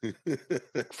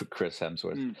 for Chris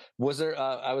Hemsworth. Was there?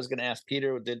 I was going to ask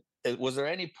Peter. Was there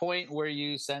any point where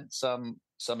you sent some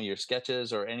of your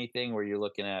sketches or anything where you're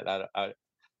looking at? I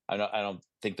don't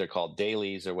think they're called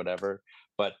dailies or whatever.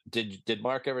 But did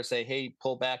Mark ever say, "Hey,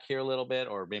 pull back here a little bit,"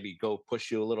 or maybe go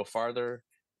push you a little farther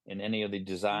in any of the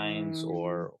designs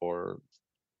or?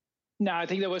 No, I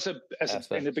think there was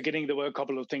in the beginning, there were a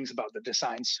couple of things about the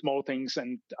design, small things.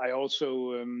 And I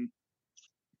also,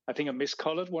 I think I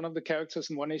miscolored one of the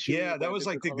characters in one issue. Yeah, that was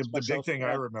like the big thing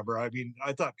I remember. I mean,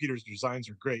 I thought Peter's designs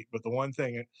are great, but the one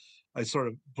thing I sort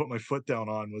of put my foot down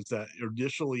on was that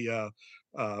initially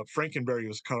Franken Berry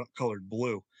was colored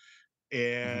blue.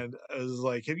 And I was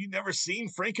like, have you never seen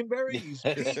Franken Berry? He's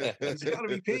pink. He's got to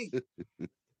be pink.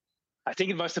 I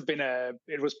think it must have been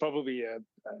it was probably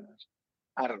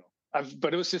I don't know.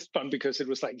 But it was just fun because it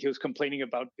was like he was complaining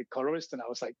about the colorist, and I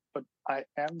was like, "But I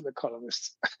am the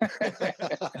colorist."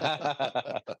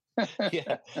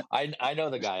 Yeah, I know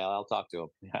the guy. I'll talk to him.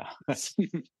 Yeah,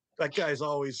 that guy's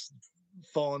always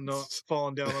falling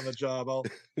down on the job. I'll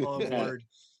have a word.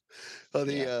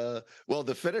 Well,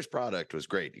 the finished product was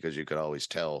great because you could always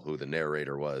tell who the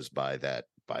narrator was by that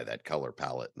color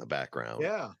palette in the background.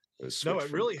 Yeah,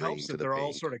 it really helps that they're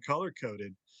all sort of color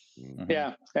coded. Mm-hmm.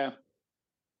 Yeah.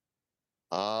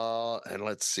 And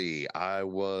let's see. I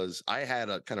had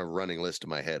a kind of running list in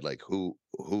my head, like who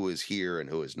is here and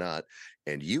who is not.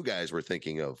 And you guys were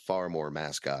thinking of far more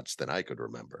mascots than I could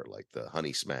remember, like the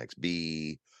Honey Smacks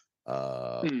Bee.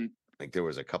 Like there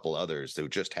was a couple others that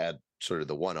just had sort of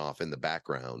the one-off in the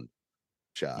background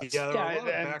shots. Yeah, there are a lot of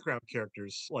background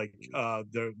characters, like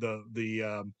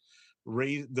the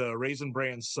Raisin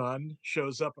Bran son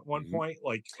shows up at one point,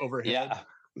 like overhead.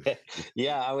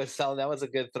 Yeah, I was telling that was a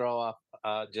good throw off,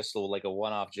 just like a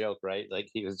one-off joke, right? Like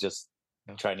he was just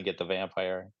trying to get the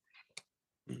vampire.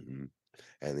 Mhm.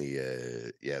 And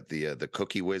the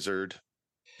Cookie Wizard,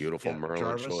 beautiful Yeah, Merlin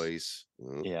Jarvis. choice.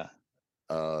 Yeah.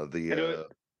 The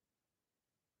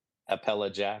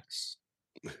Appella Jacks.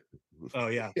 Oh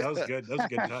yeah, that was good. That was a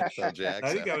good touch. Phil Jackson.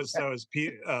 I think that was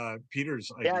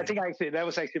Peter's idea. Yeah, I think I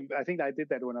think I did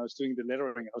that when I was doing the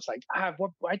lettering. I was like,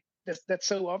 what? Why? That's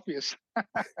so obvious.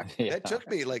 Yeah. That took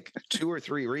me like 2 or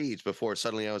 3 reads before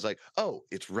suddenly I was like, oh,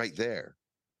 it's right there.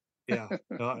 Yeah,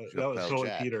 no, that was Phil totally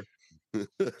Jack. Peter.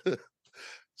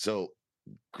 So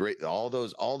great, all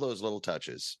those little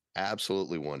touches,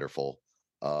 absolutely wonderful.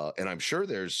 And I'm sure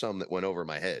there's some that went over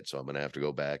my head, so I'm going to have to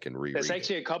go back and reread. There's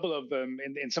actually a couple of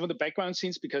in some of the background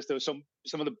scenes, because there was some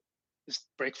of the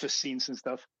breakfast scenes and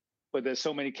stuff, but there's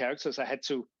so many characters. I had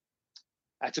to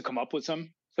come up with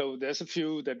some. So there's a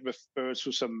few that refer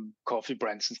to some coffee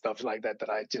brands and stuff like that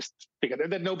I just figured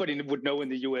that nobody would know in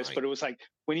the US. Right. But it was like,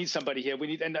 we need somebody here. We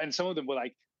need, and some of them were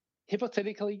like,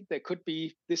 hypothetically, there could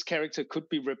be, this character could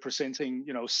be representing,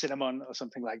 cinnamon or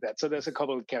something like that. So there's a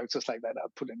couple of characters like that I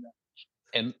put in there.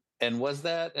 And was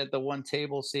that at the one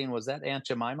table scene? Was that Aunt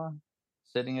Jemima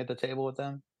sitting at the table with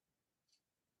them?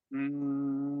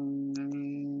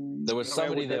 There was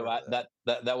somebody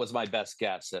that was my best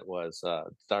guess. It was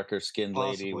darker skinned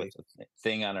lady with a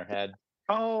thing on her head.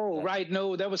 Oh, right.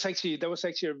 No, that was actually a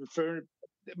reference.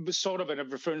 It was sort of a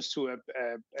reference to a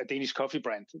Danish coffee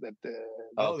brand that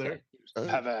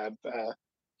have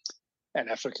an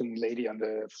African lady on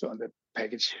the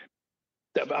package.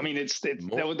 I mean,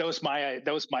 that was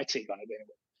my take on it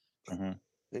anyway. Mm-hmm.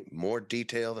 More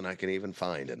detail than I can even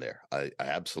find in there. I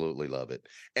absolutely love it.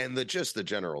 And the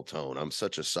general tone. I'm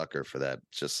such a sucker for that.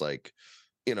 Just like,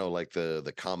 like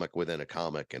the comic within a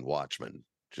comic and Watchmen,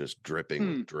 just dripping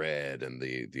with dread, and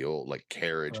the old like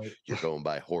carriage. Right. You're going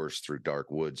by horse through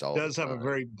dark woods all the time. It does have a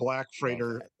very Black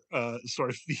Freighter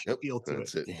sort of feel to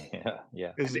it.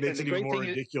 Yeah. It makes it even more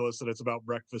ridiculous that it's about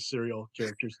breakfast cereal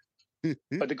characters.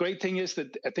 But the great thing is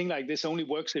that a thing like this only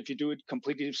works if you do it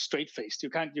completely straight faced.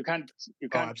 You can't.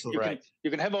 Absolutely.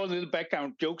 You can have all the little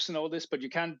background jokes and all this, but you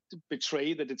can't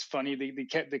betray that it's funny.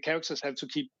 The characters have to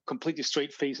keep completely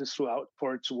straight faces throughout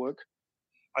for it to work.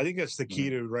 I think that's the key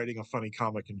to writing a funny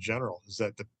comic in general, is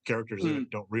that the characters in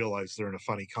it don't realize they're in a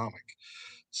funny comic.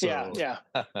 So yeah.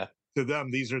 To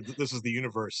them, this is the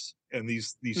universe, and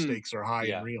these stakes are high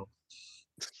and real.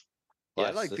 Well,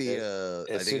 I like the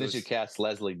as soon as you cast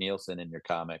Leslie Nielsen in your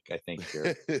comic, I think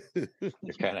you're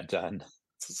kind of done.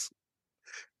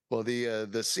 Well,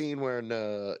 the scene where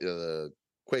the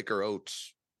Quaker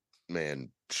Oats man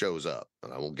shows up,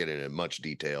 and I won't get into much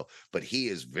detail, but he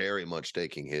is very much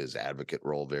taking his advocate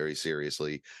role very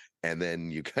seriously. And then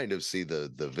you kind of see the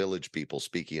village people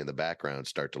speaking in the background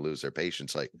start to lose their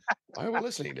patience. Like, why are we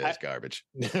listening to this garbage?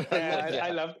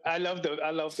 I love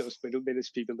those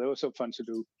village people. They were so fun to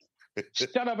do.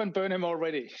 Shut up and burn him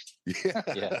already.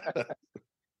 Yeah.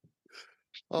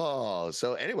 Oh,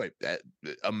 so anyway,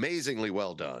 amazingly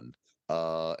well done.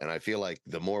 And I feel like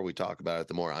the more we talk about it,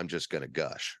 the more I'm just going to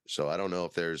gush. So I don't know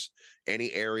if there's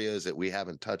any areas that we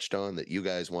haven't touched on that you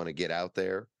guys want to get out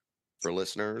there for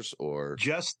listeners, or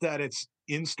just that it's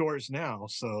in stores now.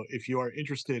 So if you are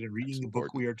interested in reading the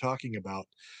book we are talking about,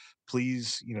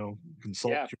 please,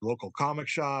 consult your local comic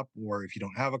shop, or if you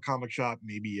don't have a comic shop,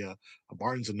 maybe a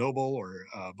Barnes and Noble or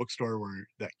a bookstore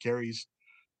that carries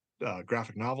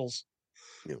graphic novels.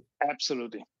 Yeah.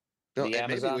 Absolutely. No, and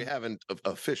maybe we haven't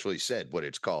officially said what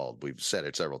it's called. We've said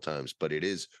it several times, but it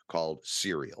is called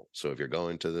Cereal. So if you're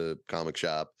going to the comic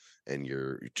shop and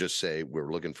you just say,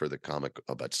 we're looking for the comic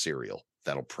about cereal,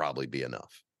 that'll probably be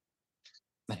enough.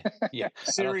 Yeah.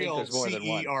 Cereal,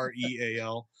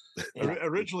 Cereal.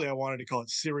 Originally, I wanted to call it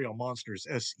Cereal Monsters,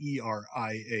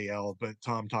 Serial, but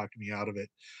Tom talked me out of it.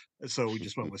 So we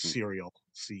just went with Cereal,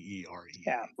 Cere.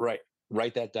 Yeah. Right.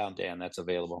 Write that down, Dan. That's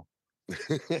available.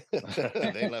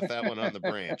 They left that one on the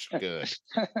branch. Good.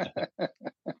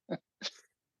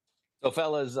 So,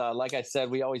 fellas, like I said,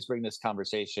 we always bring this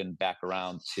conversation back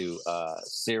around to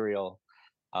cereal.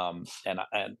 And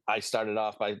I started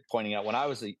off by pointing out when I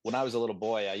was a little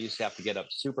boy, I used to have to get up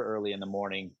super early in the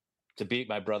morning to beat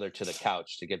my brother to the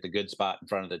couch to get the good spot in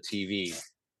front of the TV.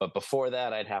 But before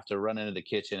that, I'd have to run into the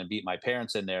kitchen and beat my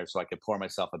parents in there so I could pour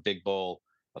myself a big bowl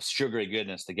of sugary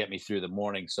goodness to get me through the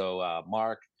morning. So,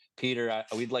 Mark, Peter,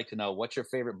 we'd like to know, what's your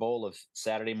favorite bowl of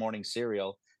Saturday morning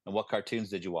cereal, and what cartoons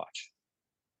did you watch?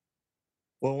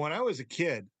 Well, when I was a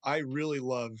kid, I really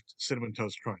loved Cinnamon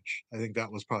Toast Crunch. I think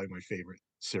that was probably my favorite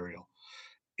cereal.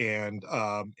 And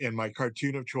my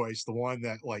cartoon of choice, the one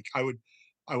that I would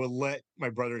let my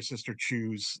brother or sister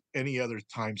choose any other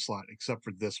time slot except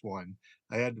for this one.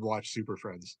 I had to watch Super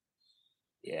Friends.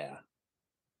 Yeah.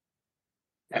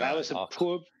 And I was a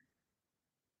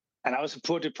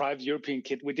poor deprived European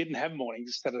kid. We didn't have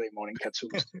Saturday morning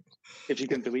cartoons, if you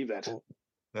can believe that.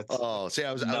 See,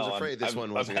 I was afraid this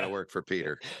one wasn't going to work for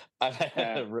Peter. I'm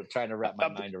trying to wrap my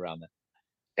mind around that.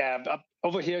 Yeah,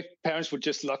 over here, parents would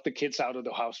just lock the kids out of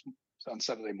the house on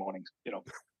Saturday mornings.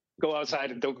 Go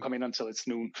outside and don't come in until it's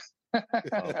noon.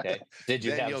 Okay. Did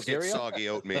you then have you'll cereal? get soggy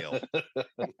oatmeal.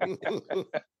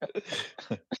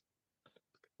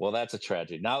 Well, that's a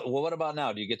tragedy. Now, what about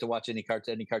now? Do you get to watch any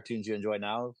cartoons you enjoy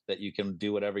now that you can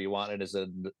do whatever you want as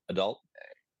an adult?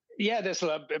 Yeah, there's a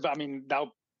lot. I mean,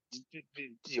 now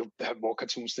you have more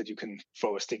cartoons that you can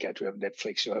throw a stick at. You have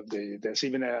Netflix. You have there's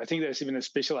even a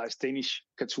specialized Danish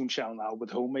cartoon channel now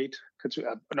with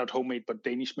not homemade, but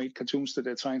Danish-made cartoons that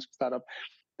they're trying to start up.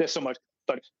 There's so much,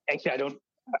 but actually,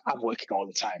 I'm working all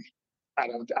the time. I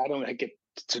don't get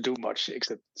to do much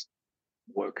except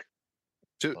work.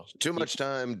 Too much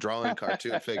time drawing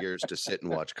cartoon figures to sit and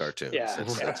watch cartoons. Yeah.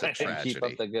 That's a tragedy. Keep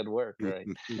up the good work, right?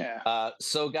 Yeah.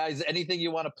 So, guys, anything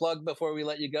you want to plug before we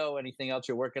let you go? Anything else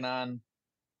you're working on?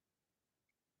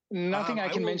 Nothing I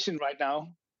can mention right now.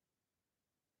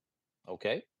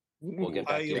 Okay. We'll get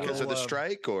back to you. Because of the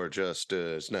strike, or just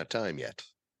it's not time yet?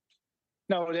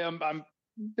 No,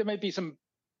 there may be some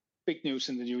big news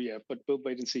in the new year, but we'll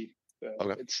wait and see.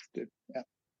 Okay.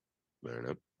 Fair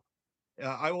enough.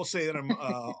 I will say that I'm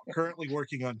currently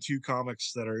working on 2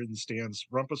 comics that are in Stan's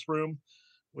Rumpus Room,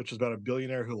 which is about a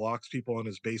billionaire who locks people in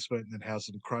his basement and then has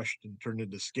them crushed and turned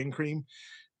into skin cream.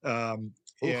 And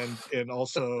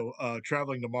also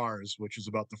Traveling to Mars, which is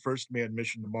about the first manned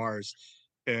mission to Mars.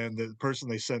 And the person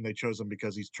they chose him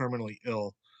because he's terminally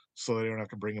ill, so they don't have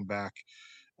to bring him back.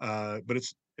 But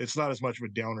it's not as much of a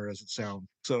downer as it sounds.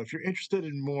 So if you're interested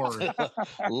in more,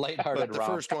 lighthearted, but the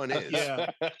first one is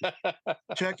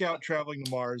check out Traveling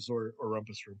to Mars or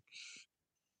Rumpus Room.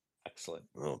 Excellent.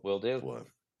 Oh, Will do. Well,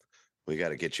 we got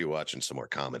to get you watching some more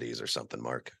comedies or something,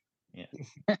 Mark. Yeah.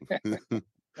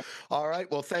 All right.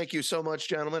 Well, thank you so much,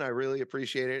 gentlemen. I really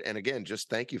appreciate it. And again, just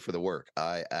thank you for the work.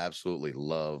 I absolutely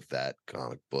love that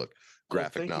comic book,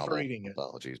 graphic novel. Thank you for reading it.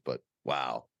 Apologies, but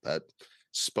wow, that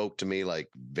spoke to me like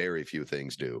very few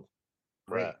things do.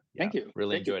 Right. Thank you.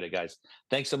 Really enjoyed it, guys.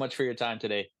 Thanks so much for your time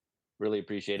today. Really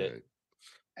appreciate it.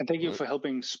 And thank you for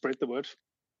helping spread the word.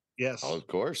 Yes. Oh, of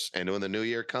course. And when the new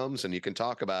year comes and you can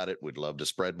talk about it, we'd love to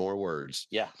spread more words.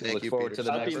 Yeah. Thank you, forward Peter. to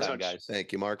the next time, guys.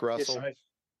 Thank you, Mark Russell. Yes,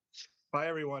 bye,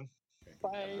 everyone.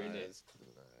 Bye.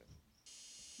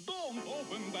 Don't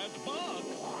open that box.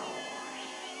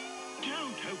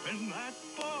 Don't open that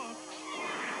box.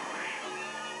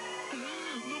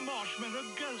 The marshmallow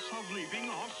ghosts are leaving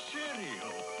our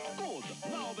cereal.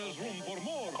 Good. Now there's room for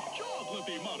more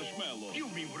chocolatey marshmallow. You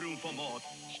mean room for more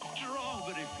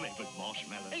strawberry flavored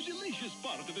marshmallows? A delicious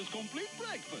part of this complete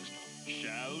breakfast.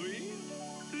 Shall we?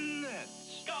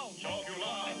 Let's Go, chocolate.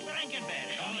 Franken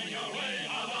Berry. Coming your way.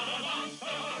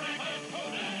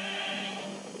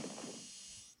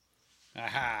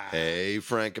 Aha. Hey,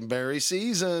 Franken Berry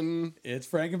season. It's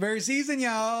Franken Berry season,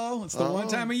 y'all. It's the one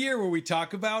time a year where we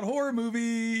talk about horror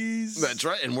movies. That's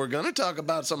right. And we're going to talk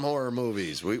about some horror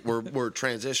movies. We're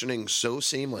transitioning so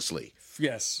seamlessly.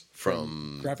 Yes.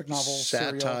 From graphic novels,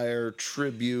 satire, serial.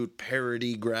 tribute,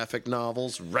 parody, graphic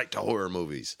novels, right to horror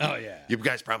movies. Oh, yeah. You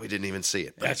guys probably didn't even see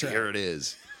it, but That's right. here it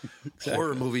is. Exactly.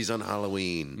 Horror movies on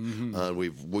Halloween.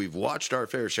 Mm-hmm. We've watched our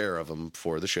fair share of them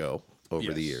for the show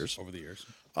over the years. Over the years.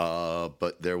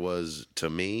 But there was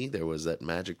that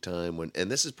magic time when, and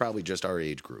this is probably just our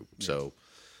age group. Yeah. So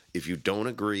if you don't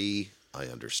agree, I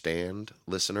understand,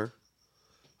 listener.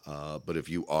 But if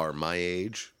you are my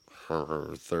age,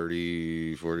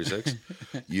 30, 46,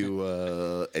 and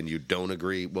you don't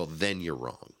agree, well, then you're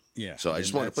wrong. Yeah. So I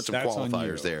just want to put some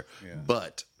qualifiers there. Yeah.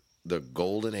 But the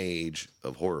golden age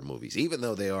of horror movies, even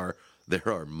though there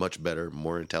are much better,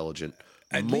 more intelligent,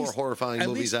 horrifying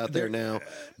movies out there now,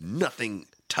 nothing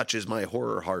touches my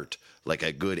horror heart like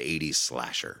a good 80s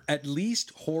slasher. At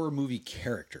least horror movie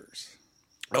characters.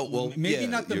 Oh, well, maybe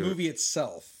not the movie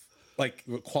itself, like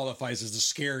what qualifies as the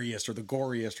scariest or the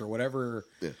goriest or whatever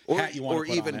hat you want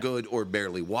to put even on it. good or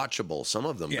barely watchable, some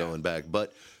of them going back.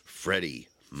 But Freddy,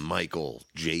 Michael,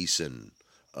 Jason,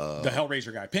 the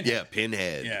Hellraiser guy, Pinhead. Yeah,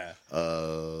 Pinhead. Yeah.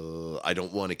 I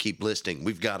don't want to keep listing.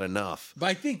 We've got enough. But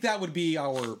I think that would be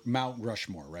our Mount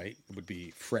Rushmore, right? It would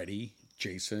be Freddy,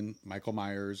 Jason, Michael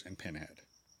Myers, and Pinhead.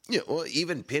 Yeah, well,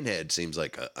 even Pinhead seems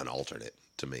like an alternate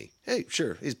to me. Hey,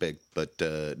 sure, he's big, but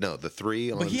no, the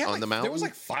three on the mountain. There was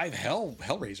like 5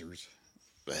 Hellraisers.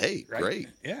 Hey, right? Great.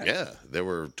 Yeah. There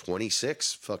were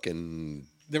 26 fucking.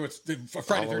 There was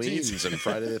Friday the 13th and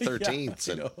Friday the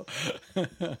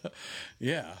 13th.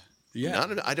 Yeah. Yeah.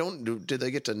 I don't. Did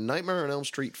they get to Nightmare on Elm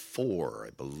Street 4?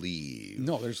 I believe.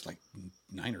 No, there's like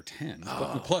 9 or 10,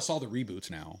 plus all the reboots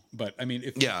now. But I mean,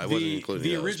 if I wasn't including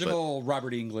the those, original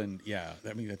Robert Englund,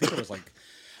 I mean, I think it was like,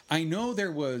 I know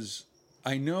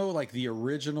like the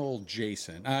original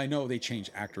Jason. I know they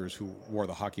changed actors who wore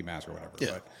the hockey mask or whatever.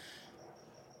 Yeah. But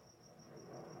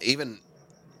even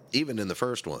in the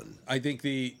first one, I think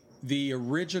the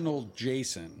original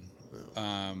Jason,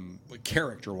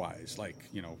 character wise, like,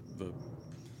 you know,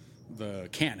 the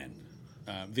canon,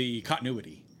 the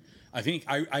continuity. I think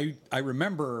I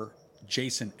remember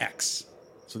Jason X,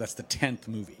 so that's the 10th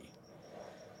movie.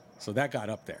 So that got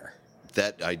up there.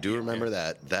 That I do remember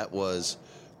that. That was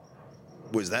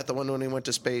that the one when he went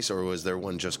to space, or was there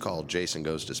one just called Jason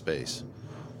Goes to Space?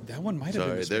 That one might have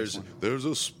been the space one. There's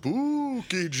a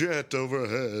spooky jet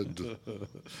overhead.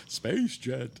 Space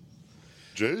jet.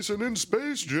 Jason in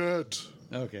Space Jet.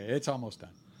 Okay, it's almost done.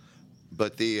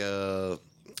 But the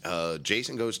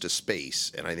Jason Goes to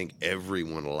Space, and I think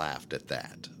everyone laughed at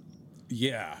that.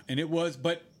 Yeah, and it was,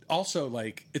 but also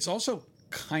like it's also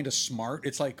kind of smart.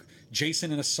 It's like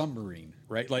Jason in a submarine,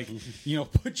 right? Like, you know,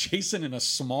 put Jason in a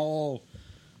small,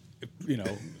 you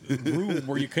know, room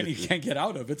where you can't get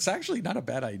out of. It's actually not a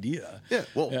bad idea. Yeah.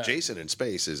 Well, Jason in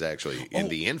Space is actually in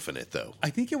the infinite, though. I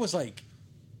think it was like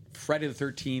Friday the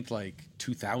 13th, like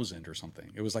 2000 or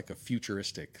something. It was like a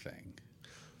futuristic thing.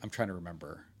 I'm trying to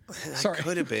remember. Sorry,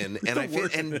 Could have been.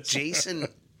 And Jason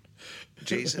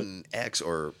X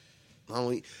or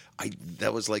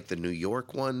that was like the New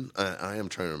York one. I am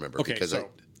trying to remember. Okay, because so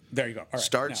there you go. All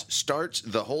right, starts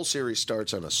the whole series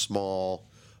starts on a small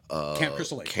Camp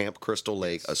Crystal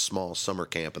Lake, a small summer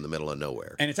camp in the middle of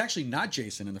nowhere. And it's actually not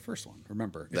Jason in the first one.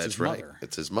 Remember, it's That's his right. mother.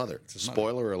 It's his mother.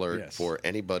 Spoiler alert for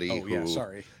anybody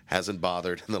who hasn't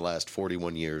bothered in the last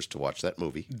 41 years to watch that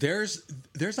movie. There's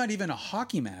not even a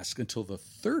hockey mask until the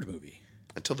third movie.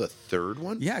 Until the third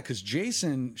one? Yeah, because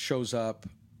Jason shows up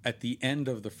at the end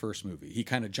of the first movie. He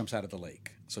kind of jumps out of the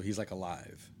lake, so he's like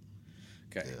alive.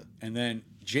 Okay, and then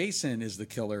Jason is the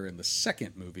killer in the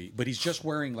second movie, but he's just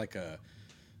wearing like a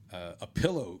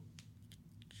pillow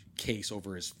case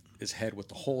over his head with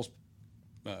the holes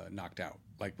knocked out.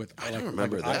 Like with I don't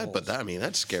remember that, but I mean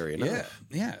that's scary enough.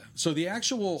 Yeah. So the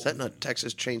actual is that not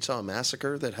Texas Chainsaw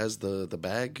Massacre that has the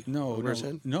bag? No,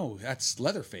 that's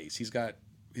Leatherface. He's got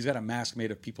a mask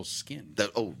made of people's skin. Duh.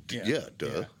 Yeah.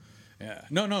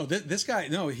 No. This guy.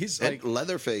 No, he's like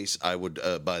Leatherface. I would,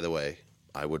 by the way,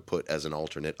 I would put as an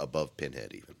alternate above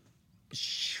Pinhead even.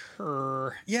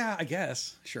 Sure. Yeah, I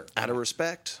guess. Sure. Out of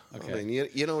respect. Okay. I mean,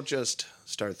 you don't just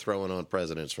start throwing on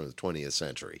presidents from the 20th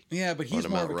century. Yeah, but he's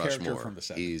more Mount of a Rushmore. character from the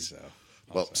 70s.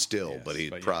 But he's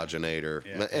progenitor.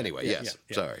 Yeah. Anyway, yes.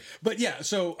 Sorry. But yeah,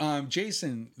 so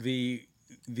Jason, the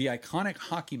iconic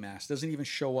hockey mask doesn't even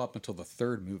show up until the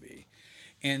third movie.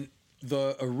 And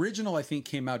the original, I think,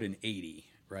 came out in 80,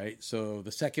 right? So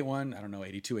the second one, I don't know,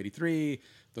 82, 83.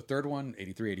 The third one,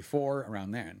 83, 84,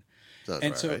 around then.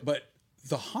 But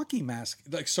the hockey mask,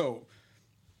 like, so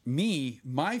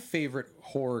my favorite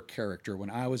horror character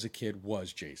when I was a kid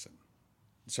was Jason.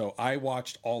 So I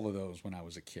watched all of those when I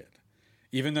was a kid.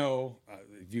 Even though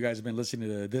if you guys have been listening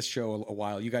to this show a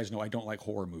while, you guys know I don't like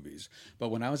horror movies. But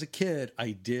when I was a kid,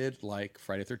 I did like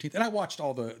Friday the 13th. And I watched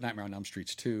all the Nightmare on Elm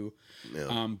Streets too.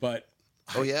 Yeah.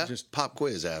 Just pop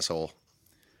quiz, asshole.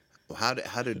 How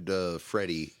did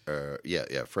Freddy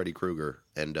Krueger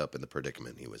end up in the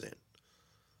predicament he was in?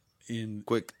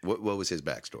 What was his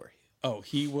backstory? Oh,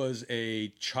 he was a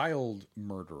child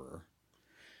murderer,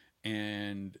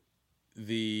 and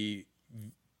the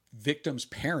victim's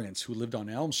parents, who lived on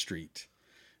Elm Street,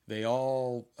 they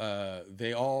all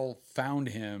found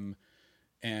him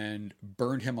and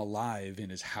burned him alive in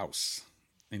his house,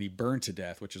 and he burned to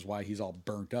death, which is why he's all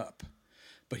burnt up.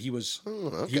 But he was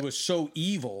so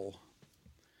evil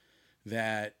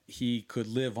that he could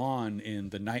live on in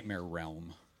the nightmare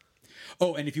realm.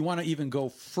 Oh, and if you want to even go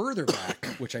further back,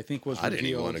 which I think was I didn't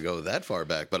even want to go that far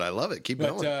back, but I love it. Keep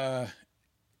going.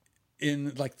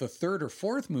 In like the third or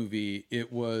fourth movie,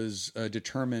 it was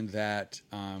determined that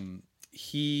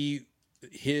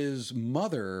his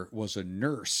mother was a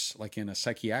nurse, like in a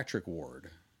psychiatric ward,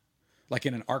 like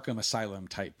in an Arkham Asylum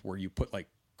type, where you put like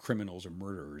criminals or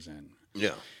murderers in.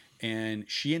 Yeah, and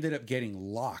she ended up getting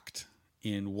locked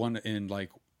in the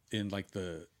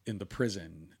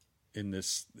prison in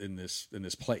this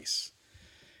place,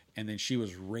 and then she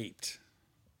was raped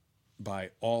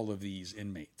by all of these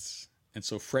inmates. And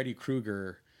so Freddy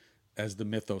Krueger, as the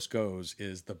mythos goes,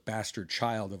 is the bastard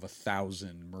child of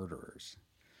 1,000 murderers.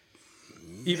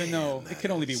 Even though it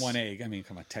could only be one egg. I mean,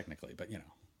 come on, technically, but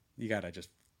you gotta just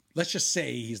let's just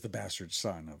say he's the bastard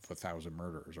son of 1,000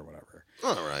 murderers or whatever.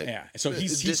 All right. Yeah. So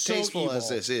he's distasteful so evil. as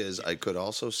this is. I could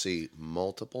also see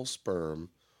multiple sperm.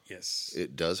 Yes.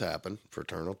 It does happen,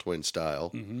 fraternal twin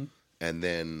style. Mm-hmm. And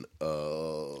then,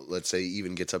 let's say,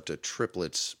 even gets up to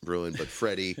triplets ruined, but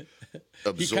Freddy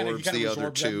absorbs the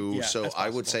other two. Yeah, so I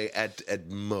would say at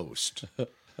most,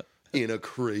 in a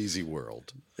crazy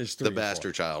world, the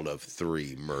bastard child of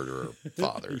 3 murderer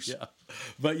fathers. Yeah.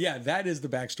 But yeah, that is the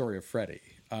backstory of Freddy.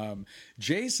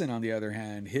 Jason, on the other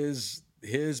hand, his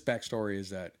backstory is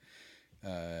that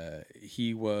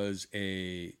he was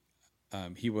a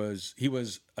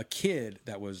kid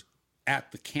that was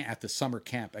at the summer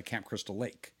camp at Camp Crystal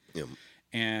Lake. Yep.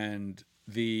 And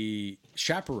the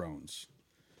chaperones,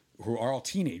 who are all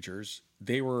teenagers,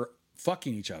 they were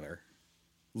fucking each other,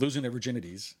 losing their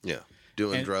virginities. Yeah.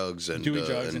 Doing drugs and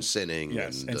sinning.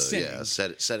 Yes, and sinning. Yeah,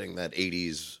 setting that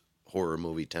 80s horror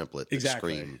movie template.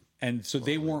 Exactly. Scream. And so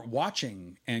they weren't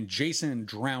watching, and Jason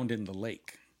drowned in the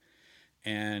lake.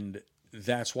 And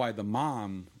that's why the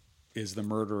mom is the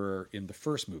murderer in the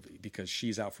first movie, because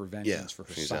she's out for vengeance for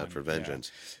her son. She's out for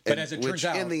vengeance. Yeah. But as it turns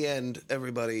out, in the end,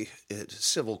 everybody,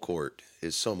 civil court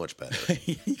is so much better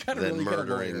than really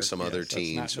murdering some other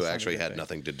teens who actually had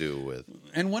nothing to do with.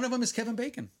 And one of them is Kevin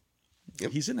Bacon.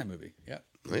 Yep. He's in that movie. Yeah,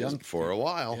 for a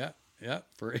while. Yeah,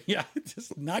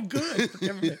 just not good.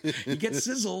 He gets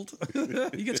sizzled.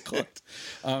 He gets cooked.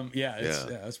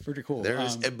 It's pretty cool.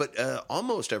 But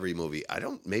almost every movie,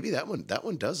 maybe that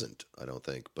one doesn't, I don't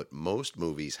think, but most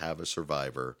movies have a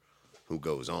survivor who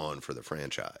goes on for the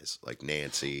franchise, like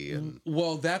Nancy and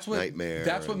that's what Nightmare.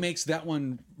 That's what makes that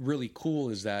one really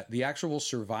cool, is that the actual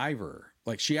survivor,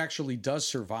 like, she actually does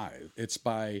survive. It's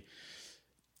by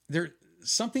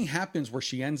something happens where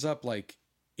she ends up like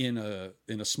in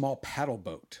a small paddle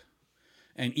boat,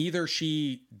 and either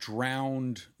she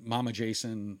drowned Mama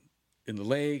Jason in the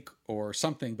lake or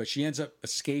something, but she ends up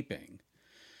escaping.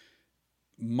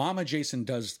 Mama Jason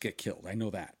does get killed. I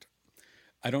know that.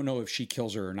 I don't know if she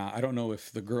kills her or not. I don't know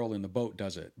if the girl in the boat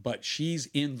does it, but she's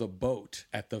in the boat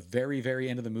at the very, very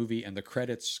end of the movie, and the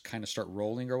credits kind of start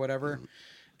rolling or whatever. Mm-hmm.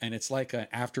 And it's like an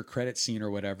after credit scene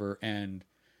or whatever. And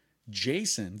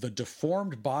Jason, the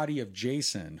deformed body of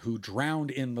Jason, who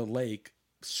drowned in the lake,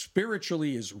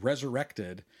 spiritually is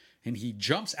resurrected, and he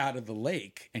jumps out of the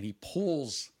lake and he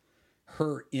pulls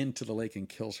her into the lake and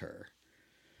kills her.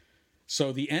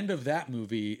 So the end of that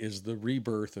movie is the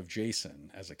rebirth of Jason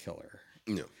as a killer.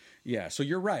 No. Yeah, so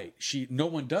you're right. No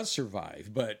one does survive,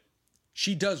 but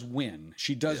she does win.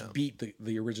 She does beat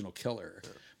the original killer. Yeah.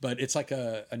 But it's like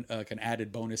an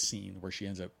added bonus scene where she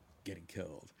ends up getting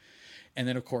killed. And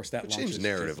then, of course, that seems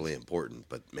narratively important,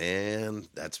 but man,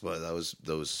 that's what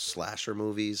those slasher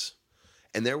movies.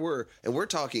 And we're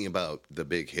talking about the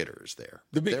big hitters there.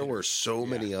 There were so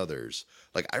many others.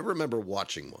 Like, I remember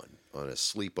watching one on a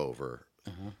sleepover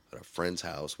at a friend's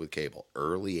house with cable,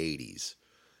 early 80s.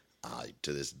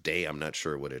 To this day, I'm not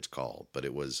sure what it's called, but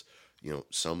it was,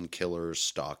 some killer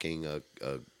stalking a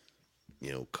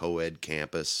co-ed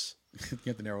campus. You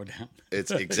have to narrow it down.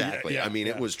 It's exactly.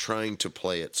 It was trying to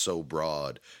play it so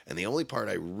broad. And the only part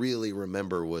I really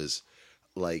remember was,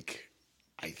 like,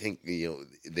 I think,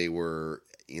 they were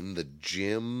in the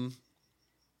gym,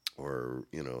 or,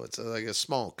 it's like a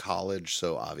small college.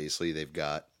 So obviously they've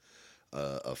got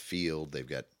a field. They've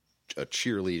got a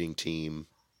cheerleading team.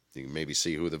 You can maybe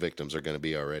see who the victims are going to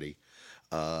be already.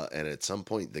 And at some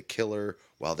point, the killer,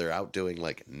 while they're out doing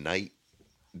like night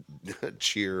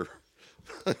cheer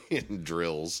in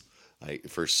drills,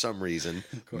 for some reason,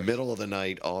 middle of the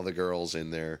night, all the girls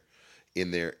in their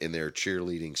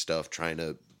cheerleading stuff, trying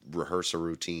to rehearse a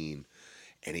routine,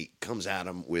 and he comes at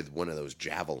them with one of those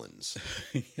javelins.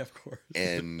 Of course.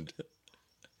 And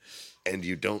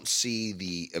you don't see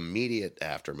the immediate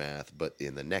aftermath, but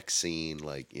in the next scene,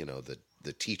 like,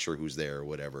 the teacher who's there or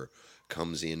whatever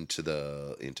comes into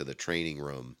the training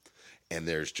room, and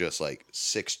there's just like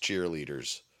 6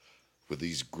 cheerleaders with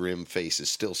these grim faces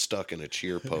still stuck in a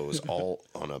cheer pose, all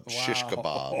on a shish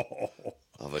kebab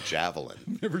of a javelin.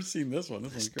 I've never seen this one.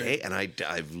 This one's great. And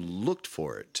I've looked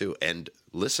for it too. And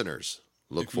listeners,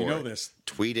 look for it. This.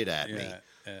 Tweet it at me.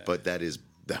 But that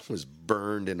was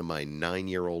burned into my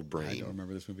 9-year-old brain. I don't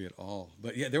remember this movie at all.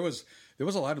 But yeah, there was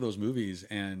a lot of those movies,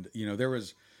 and there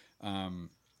was. I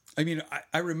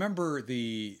remember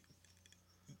the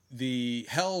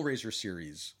Hellraiser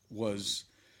series was.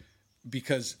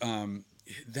 Because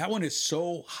that one is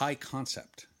so high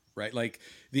concept, right? Like,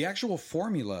 the actual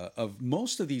formula of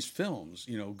most of these films,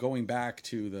 going back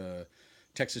to the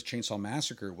Texas Chainsaw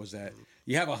Massacre, was that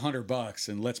you have $100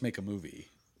 and let's make a movie,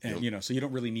 and so you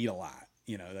don't really need a lot,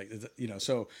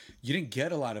 So you didn't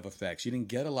get a lot of effects. You didn't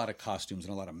get a lot of costumes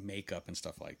and a lot of makeup and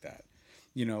stuff like that.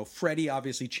 Freddy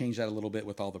obviously changed that a little bit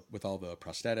with all the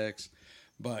prosthetics,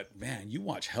 but man, you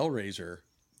watch Hellraiser,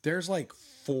 there's like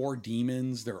 4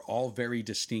 demons. They're all very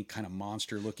distinct kind of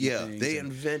monster looking things. They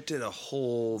invented a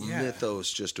whole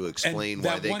mythos just to explain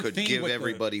why they could give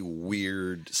everybody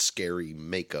weird, scary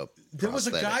makeup. There was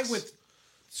a guy with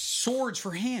swords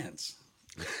for hands.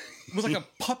 It was like a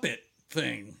puppet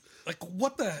thing. Like,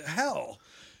 what the hell?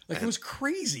 Like, it was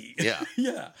crazy. Yeah.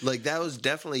 Yeah. Like, that was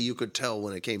definitely, you could tell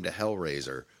when it came to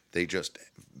Hellraiser, they just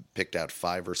picked out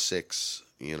 5 or 6,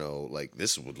 like,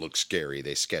 this would look scary.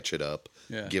 They sketch it up,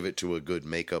 give it to a good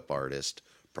makeup artist,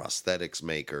 prosthetics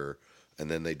maker, and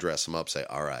then they dress them up, say,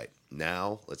 all right,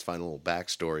 now let's find a little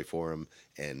backstory for him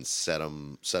and set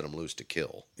them loose to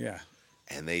kill. Yeah.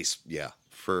 And they,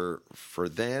 for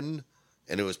then,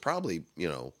 and it was probably,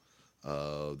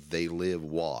 they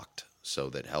walked so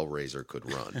that Hellraiser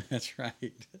could run. That's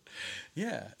right.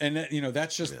 Yeah. And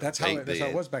that's how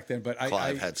it was back then. But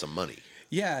Clive had some money.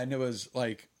 Yeah. And it was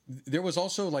like, there was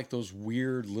also like those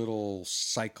weird little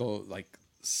psycho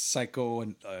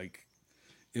and like,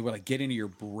 it would like get into your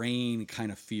brain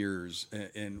kind of fears,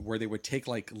 and where they would take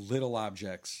like little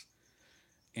objects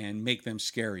and make them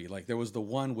scary. Like there was the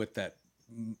one with that,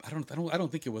 I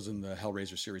don't think it was in the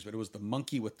Hellraiser series, but it was the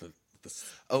monkey with the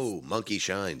Monkey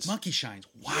Shines. Monkey Shines.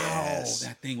 Wow,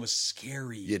 that thing was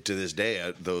scary. Yeah, to this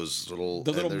day, those little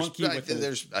monkey. I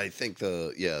think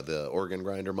the organ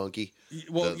grinder monkey.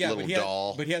 Well, the little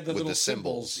doll, but he had the with little the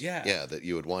symbols. Yeah, that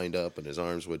you would wind up, and his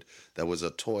arms would. That was a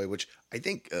toy, which I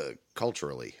think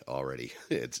culturally already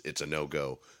it's a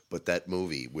no-go. But that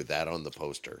movie with that on the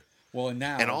poster. Well, and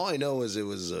all I know is it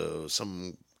was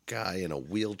some guy in a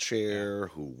wheelchair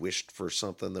who wished for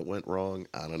something that went wrong.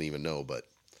 I don't even know, but.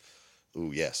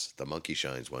 Ooh, yes, the Monkey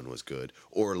Shines one was good.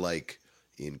 Or like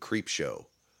in Creepshow,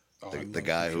 the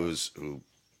guy who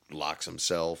locks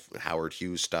himself, Howard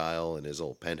Hughes style, in his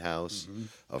old penthouse,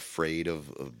 afraid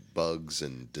of bugs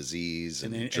and disease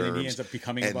and germs. And then he ends up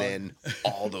becoming a bug. Then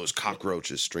all those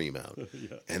cockroaches stream out.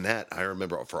 Yeah. And that, I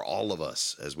remember for all of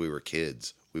us as we were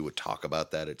kids, we would talk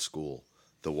about that at school,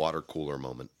 the water cooler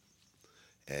moment.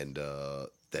 And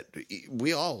that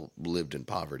we all lived in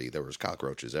poverty. There was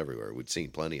cockroaches everywhere. We'd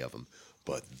seen plenty of them,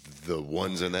 but the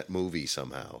ones in that movie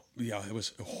somehow. Yeah, it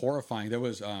was horrifying. There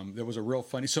was a real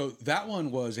funny. So that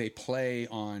one was a play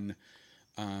on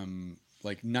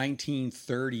like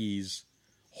 1930s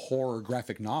horror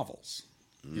graphic novels.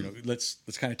 Let's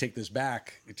kind of take this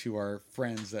back to our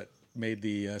friends that made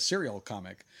the serial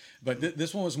comic, but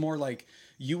this one was more like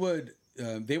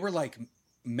they were like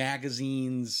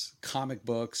magazines, comic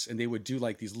books, and they would do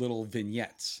like these little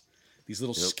vignettes, these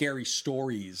little scary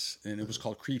stories, and it was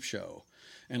called Creepshow.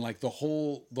 And like the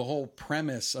whole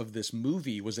premise of this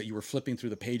movie was that you were flipping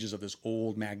through the pages of this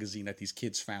old magazine that these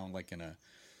kids found like in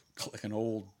an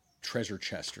old treasure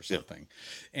chest or something.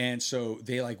 And so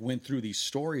they like went through these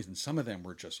stories, and some of them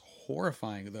were just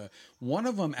horrifying. One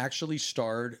of them actually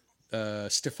starred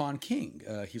Stephen King.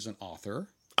 He's an author.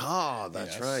 Oh,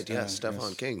 that's right. Yeah,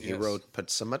 Stephen King. He wrote Pet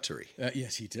Sematary.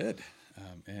 Yes, he did.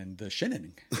 And the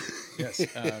Shinning. Yes.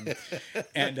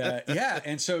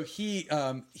 And so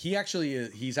he's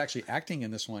actually acting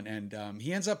in this one, and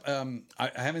he ends up. I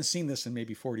haven't seen this in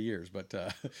maybe 40 years, but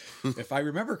if I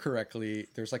remember correctly,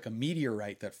 there's like a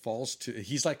meteorite that falls to.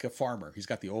 He's like a farmer. He's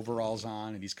got the overalls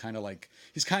on, and he's kind of like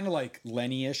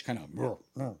Lenny-ish, kind of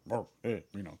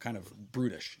kind of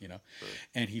brutish,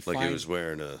 And he like he was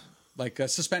wearing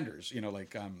suspenders,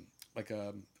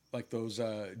 like those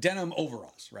denim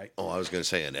overalls, right? Oh, I was going to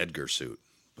say an Edgar suit,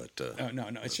 but no,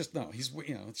 it's just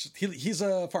he's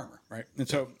a farmer, right? And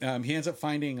so he ends up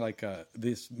finding like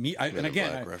this meat.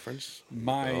 Reference.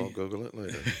 I'll Google it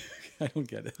later. I don't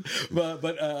get it,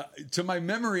 but to my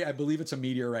memory, I believe it's a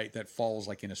meteorite that falls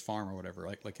like in his farm or whatever,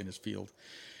 like in his field,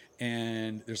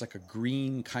 and there's like a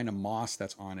green kind of moss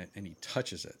that's on it, and he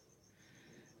touches it,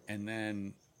 and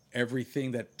then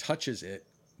everything that touches it,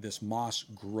 this moss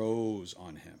grows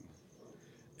on him,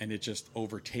 and it just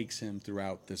overtakes him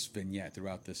throughout this vignette,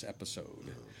 throughout this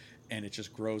episode. And it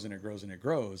just grows and it grows and it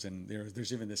grows. And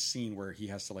there's even this scene where he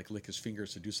has to like lick his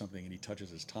fingers to do something, and he touches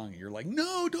his tongue, and you're like,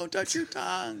 no, don't touch your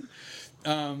tongue.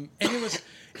 And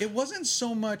it wasn't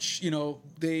so much,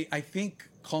 I think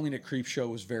calling it Creepshow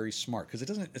was very smart, because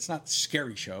it's not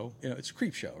Scary Show, it's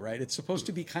Creepshow, right? It's supposed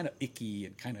to be kind of icky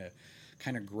and kind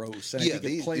kind of gross. And Yeah, I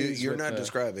think it plays you're with not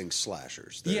describing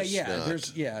slashers.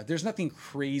 There's nothing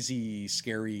crazy,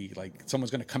 scary, like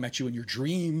someone's going to come at you in your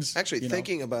dreams. Actually,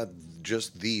 thinking about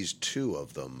just these two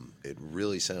of them, it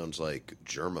really sounds like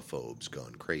germaphobes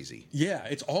gone crazy. Yeah,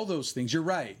 it's all those things. You're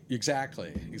right.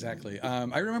 Exactly.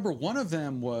 I remember one of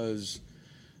them was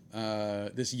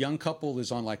this young couple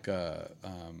is on like a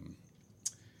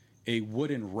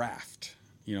wooden raft,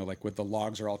 like with the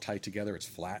logs are all tied together. It's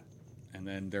flat. And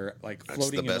then they're like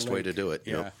floating in a lake. That's the best way to do it.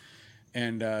 Yeah. Yep.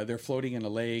 And they're floating in a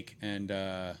lake. And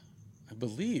I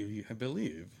believe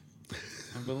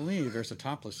there's a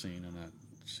topless scene in that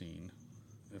scene.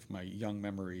 If my young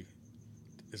memory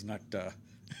is not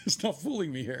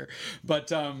fooling me here.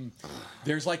 But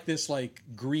there's like this like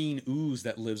green ooze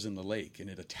that lives in the lake, and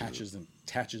it attaches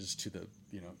to the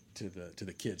to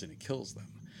the kids, and it kills them.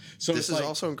 So this is like,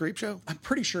 also in Creepshow? I'm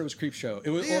pretty sure it was Creepshow.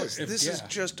 It was. Yes, this is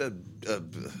just a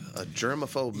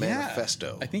germaphobe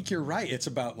manifesto. I think you're right. It's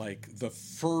about like the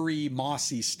furry,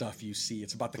 mossy stuff you see.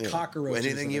 It's about the cockroaches.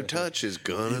 Anything you touch is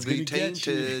gonna be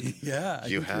tainted.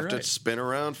 You have to spin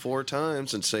around 4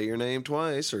 times and say your name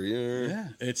twice, or you're. Yeah,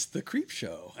 it's the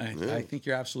Creepshow. I think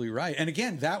you're absolutely right. And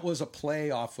again, that was a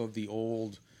play off of the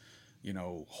old.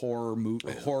 Horror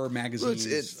magazines.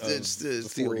 It's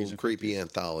the old creepy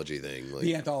anthology thing, like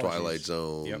the Twilight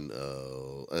Zone,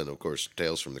 and of course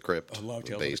Tales from the Crypt,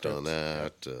 based on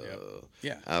that.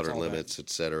 Outer Limits,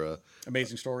 etc.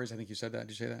 Amazing Stories. I think you said that.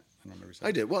 Did you say that? I don't remember.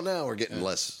 I did. Well, now we're getting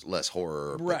less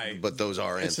horror, right? But those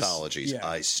are anthologies.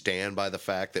 I stand by the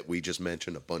fact that we just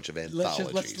mentioned a bunch of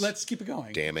anthologies. Let's keep it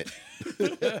going. Damn it!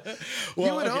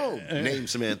 You at home, name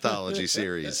some anthology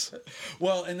series.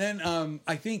 Well, and then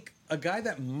I think a guy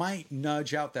that might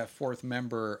nudge out that 4th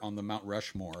member on the Mount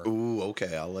Rushmore. Ooh,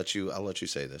 okay. I'll let you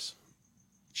say this.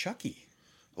 Chucky.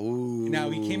 Ooh. Now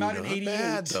he came out in '88,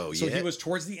 bad, though, so he was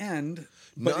towards the end.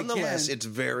 But nonetheless, it's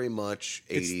very much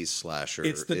 '80s slasher.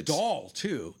 It's the doll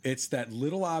too. It's that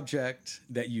little object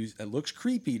that looks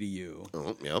creepy to you.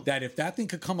 Oh, yep. That if that thing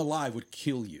could come alive, would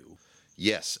kill you.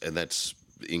 Yes, and that's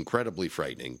incredibly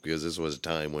frightening because this was a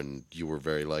time when you were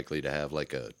very likely to have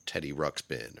like a Teddy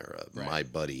Ruxpin or a My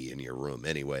Buddy in your room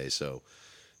anyway. So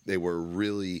they were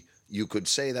really, you could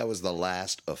say that was the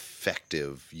last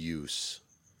effective use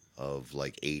of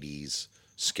like 80s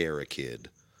scare a kid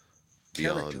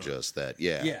beyond just that.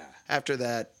 Yeah. After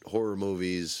that, horror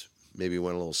movies maybe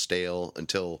went a little stale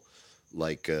until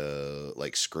like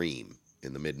Scream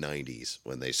in the mid '90s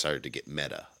when they started to get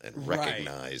meta and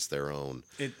recognize their own.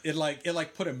 It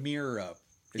put a mirror up.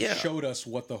 It showed us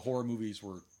what the horror movies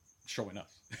were showing us.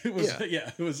 It was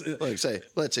it was like say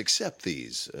let's accept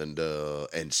these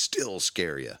and still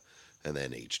scare you. And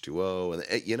then H2O, and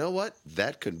you know what?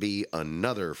 That could be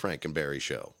another Franken Berry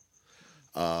show.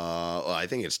 I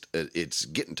think it's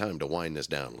getting time to wind this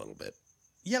down a little bit.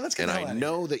 Yeah, let's get. And I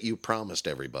know that you promised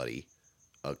everybody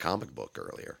a comic book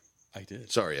earlier. I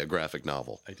did. Sorry, a graphic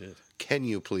novel. I did. Can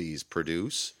you please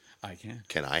produce? I can.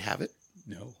 Can I have it?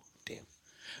 No. Damn.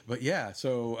 But yeah,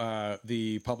 so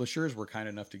the publishers were kind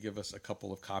enough to give us a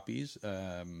couple of copies.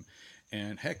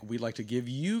 And heck, we'd like to give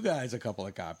you guys a couple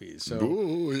of copies. So,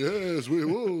 oh, yes, we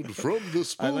would. From the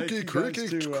Spooky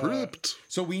Cricket Crypt.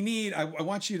 So we need, I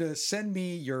want you to send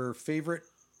me your favorite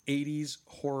 80s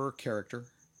horror character.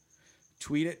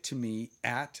 Tweet it to me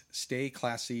at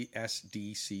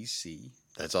StayClassySDCC.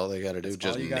 That's all they got to do?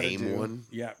 Just name one?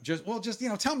 Yeah. Just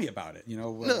tell me about it.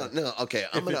 No, okay.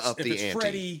 I'm going to up the ante. If it's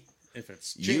Freddy, if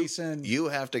it's Jason. You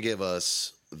have to give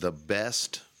us the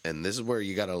best... And this is where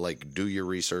you got to like do your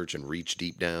research and reach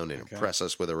deep down and impress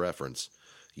us with a reference.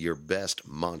 Your best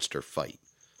monster fight.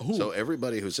 Ooh. So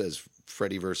everybody who says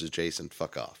Freddy versus Jason,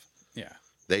 fuck off. Yeah.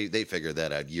 They figured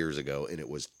that out years ago, and it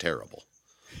was terrible.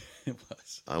 It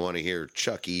was. I want to hear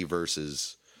Chucky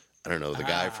versus, I don't know, the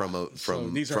guy from a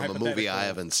movie I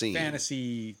haven't seen.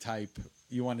 Fantasy type.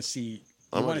 You want to see...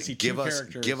 I want to see give us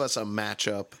a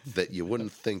matchup that you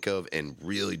wouldn't think of and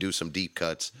really do some deep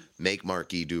cuts. Make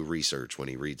Markee do research when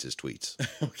he reads his tweets.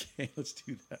 Okay, let's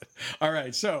do that. All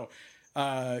right, so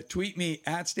tweet me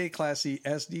at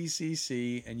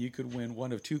StayClassySDCC, and you could win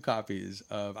one of 2 copies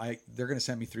of. They're going to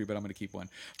send me 3, but I'm going to keep one.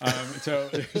 So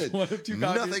there's one of 2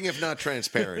 copies. Nothing if not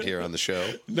transparent here on the show.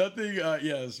 Nothing.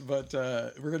 Yes, but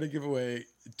we're going to give away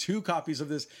 2 copies of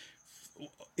this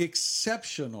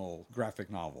exceptional graphic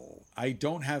novel. I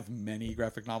don't have many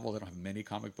graphic novels. I don't have many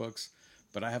comic books,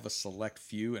 but I have a select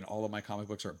few, and all of my comic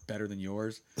books are better than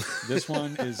yours. This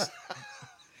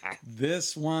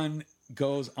one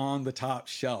goes on the top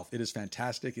shelf. It is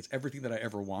fantastic. It's everything that I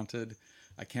ever wanted.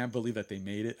 I can't believe that they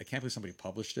made it. I can't believe somebody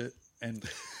published it. and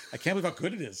I can't believe how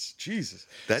good it is. Jesus.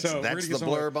 That's the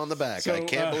blurb on the back. I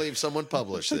can't believe someone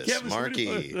published this.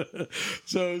 Marquee.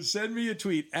 So send me a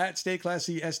tweet at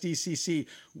StayClassySDCC.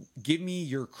 Give me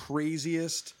your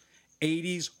craziest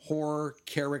 80s horror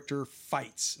character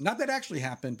fights. Not that actually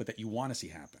happened, but that you want to see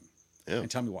happen. Yeah.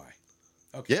 And tell me why.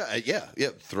 Okay. Yeah.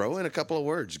 Throw in a couple of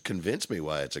words. Convince me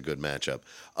why it's a good matchup.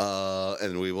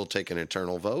 And we will take an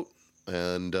internal vote.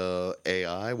 And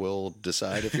AI will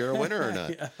decide if you're a winner or not.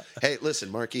 Yeah. Hey,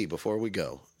 listen, Marquee, before we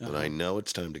go, and I know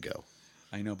it's time to go.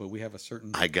 I know, but we have a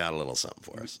certain... I got a little something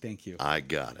for us. Thank you. I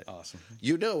got it. Awesome.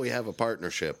 You know we have a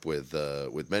partnership with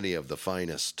many of the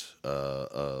finest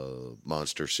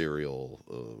monster cereal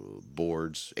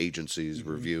boards, agencies,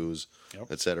 reviews,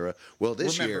 etc. Well,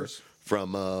 this year,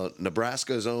 from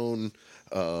Nebraska's own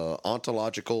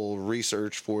ontological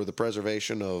research for the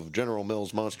preservation of General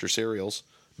Mills monster cereals...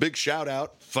 Big shout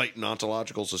out, Fighting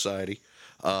Ontological Society.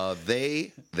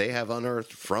 They have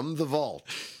unearthed from the vault.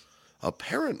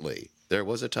 Apparently, there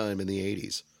was a time in the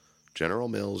 80s. General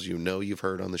Mills, you've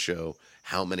heard on the show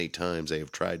how many times they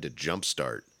have tried to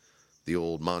jumpstart the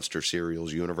old monster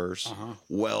cereals universe,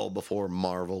 well before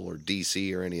Marvel or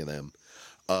DC or any of them.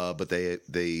 But they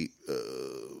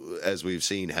as we've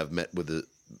seen, have met with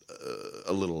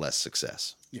a little less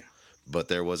success. Yeah. But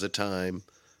there was a time...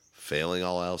 Failing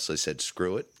all else, they said,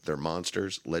 screw it. They're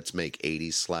monsters. Let's make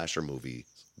 80s slasher movies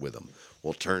with them.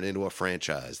 We'll turn into a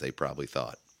franchise, they probably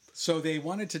thought. So they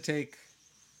wanted to take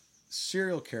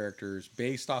serial characters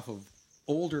based off of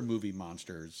older movie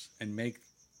monsters and make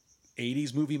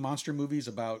 80s monster movies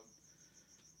about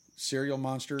serial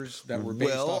monsters that were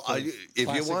based off of if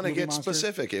you want to get monsters?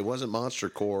 specific, it wasn't monster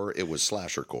core, it was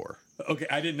slasher core. Okay,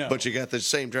 I didn't know. But you got the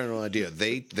same general idea.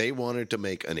 They wanted to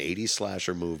make an 80s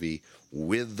slasher movie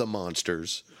with the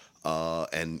monsters,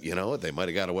 and you know what? They might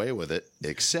have got away with it,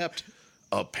 except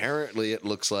apparently it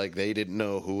looks like they didn't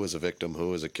know who was a victim, who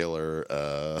was a killer.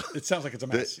 It sounds like it's a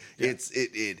mess. It's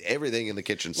everything in the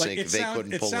kitchen sink. They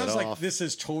couldn't pull it off. It sounds like this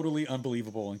is totally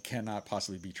unbelievable and cannot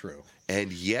possibly be true.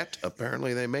 And yet,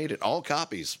 apparently, they made it. All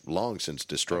copies long since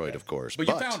destroyed, of course. But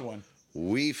you found one.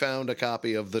 We found a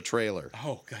copy of the trailer.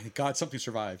 Oh, God, something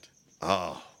survived.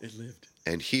 Oh. It lived.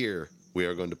 And here we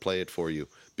are going to play it for you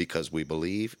because we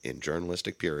believe in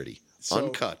journalistic purity. So,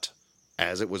 uncut,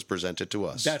 as it was presented to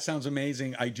us. That sounds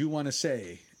amazing. I do want to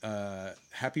say,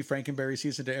 happy Franken Berry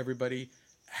season to everybody.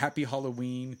 Happy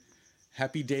Halloween.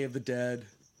 Happy Day of the Dead.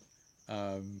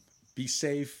 Be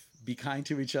safe. Be kind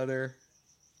to each other.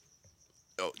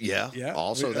 Oh, yeah.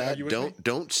 Also,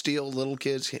 don't steal little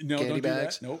kids' candy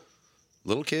bags. Do that. Nope.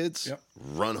 Little kids,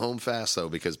 run home fast, though,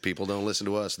 because people don't listen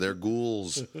to us. They're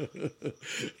ghouls.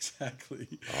 Exactly.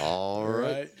 All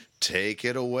right. Take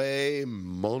it away,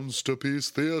 Monsterpiece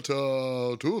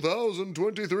Theater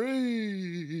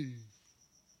 2023.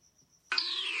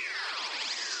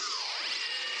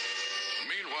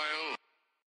 Meanwhile,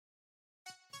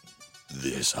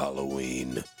 this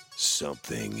Halloween,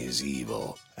 something is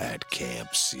evil at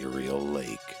Camp Cereal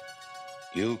Lake.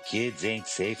 You kids ain't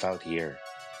safe out here.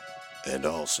 And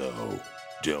also,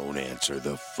 don't answer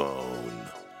the phone.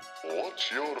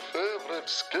 What's your favorite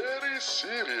scary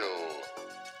cereal?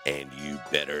 And you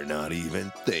better not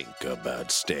even think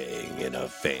about staying in a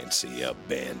fancy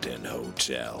abandoned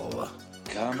hotel.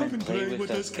 Come and play with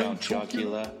us, Count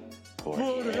Chocula,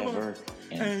 forever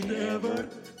and ever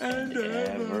and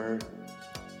ever.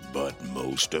 But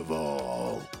most of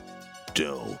all,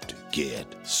 don't get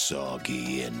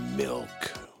soggy in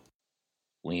milk.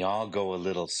 We all go a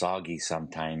little soggy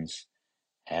sometimes,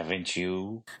 haven't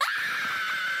you?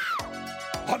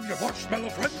 I'm your marshmallow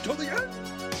friend till the end.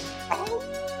 Ow!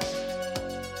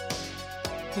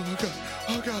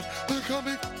 Oh God, they're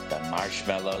coming. The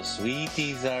marshmallow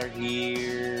sweeties are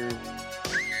here.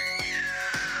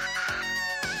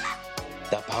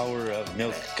 The power of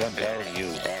milk compels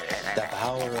you. The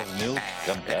power of milk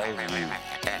compels you.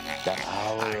 The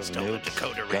power of milk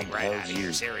compels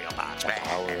you. The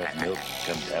power of milk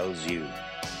compels you.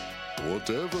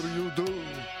 Whatever you do,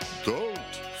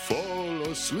 don't fall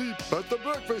asleep at the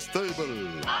breakfast table.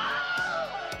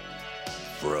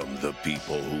 From the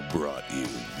people who brought you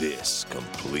this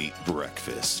complete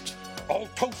breakfast. All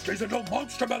toasties and no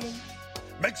Monstermallow.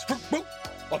 Makes for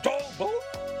a dull bone.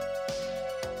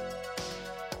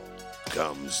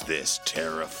 Comes this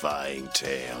terrifying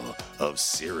tale of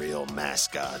cereal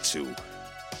mascots who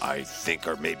I think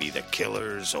are maybe the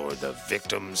killers or the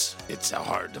victims. It's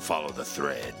hard to follow the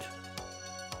thread.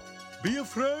 Be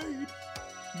afraid.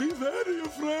 Be very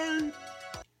afraid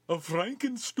of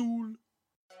Frankenstool.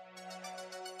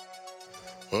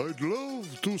 I'd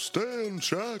love to stay and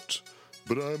chat,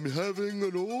 but I'm having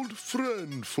an old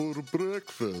friend for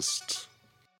breakfast.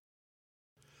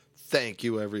 Thank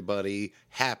you, everybody.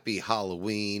 Happy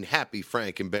Halloween. Happy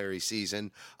Franken Berry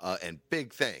season. And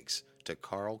big thanks to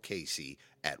Carl Casey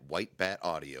at White Bat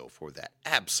Audio for that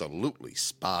absolutely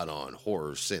spot-on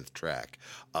horror synth track.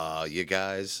 You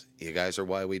guys are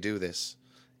why we do this.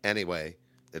 Anyway,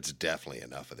 it's definitely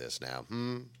enough of this now.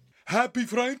 Happy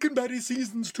Franken Berry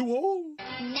seasons to all.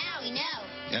 Now we know.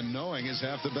 And knowing is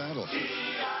half the battle.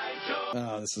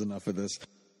 Oh, this is enough of this.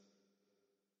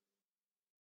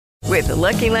 With the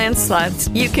Lucky Land Slots,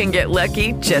 you can get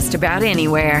lucky just about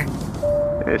anywhere.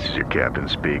 This is your captain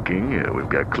speaking. We've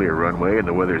got clear runway and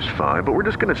the weather's fine, but we're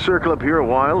just going to circle up here a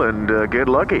while and get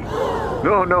lucky.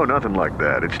 No, nothing like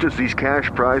that. It's just these cash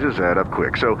prizes add up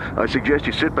quick. So I suggest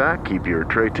you sit back, keep your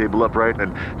tray table upright,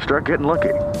 and start getting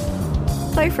lucky.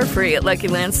 Play for free at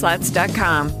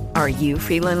LuckyLandSlots.com. Are you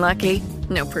feeling lucky?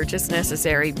 No purchase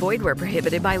necessary. Void where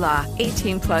prohibited by law.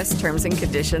 18+ terms and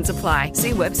conditions apply.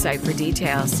 See website for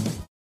details.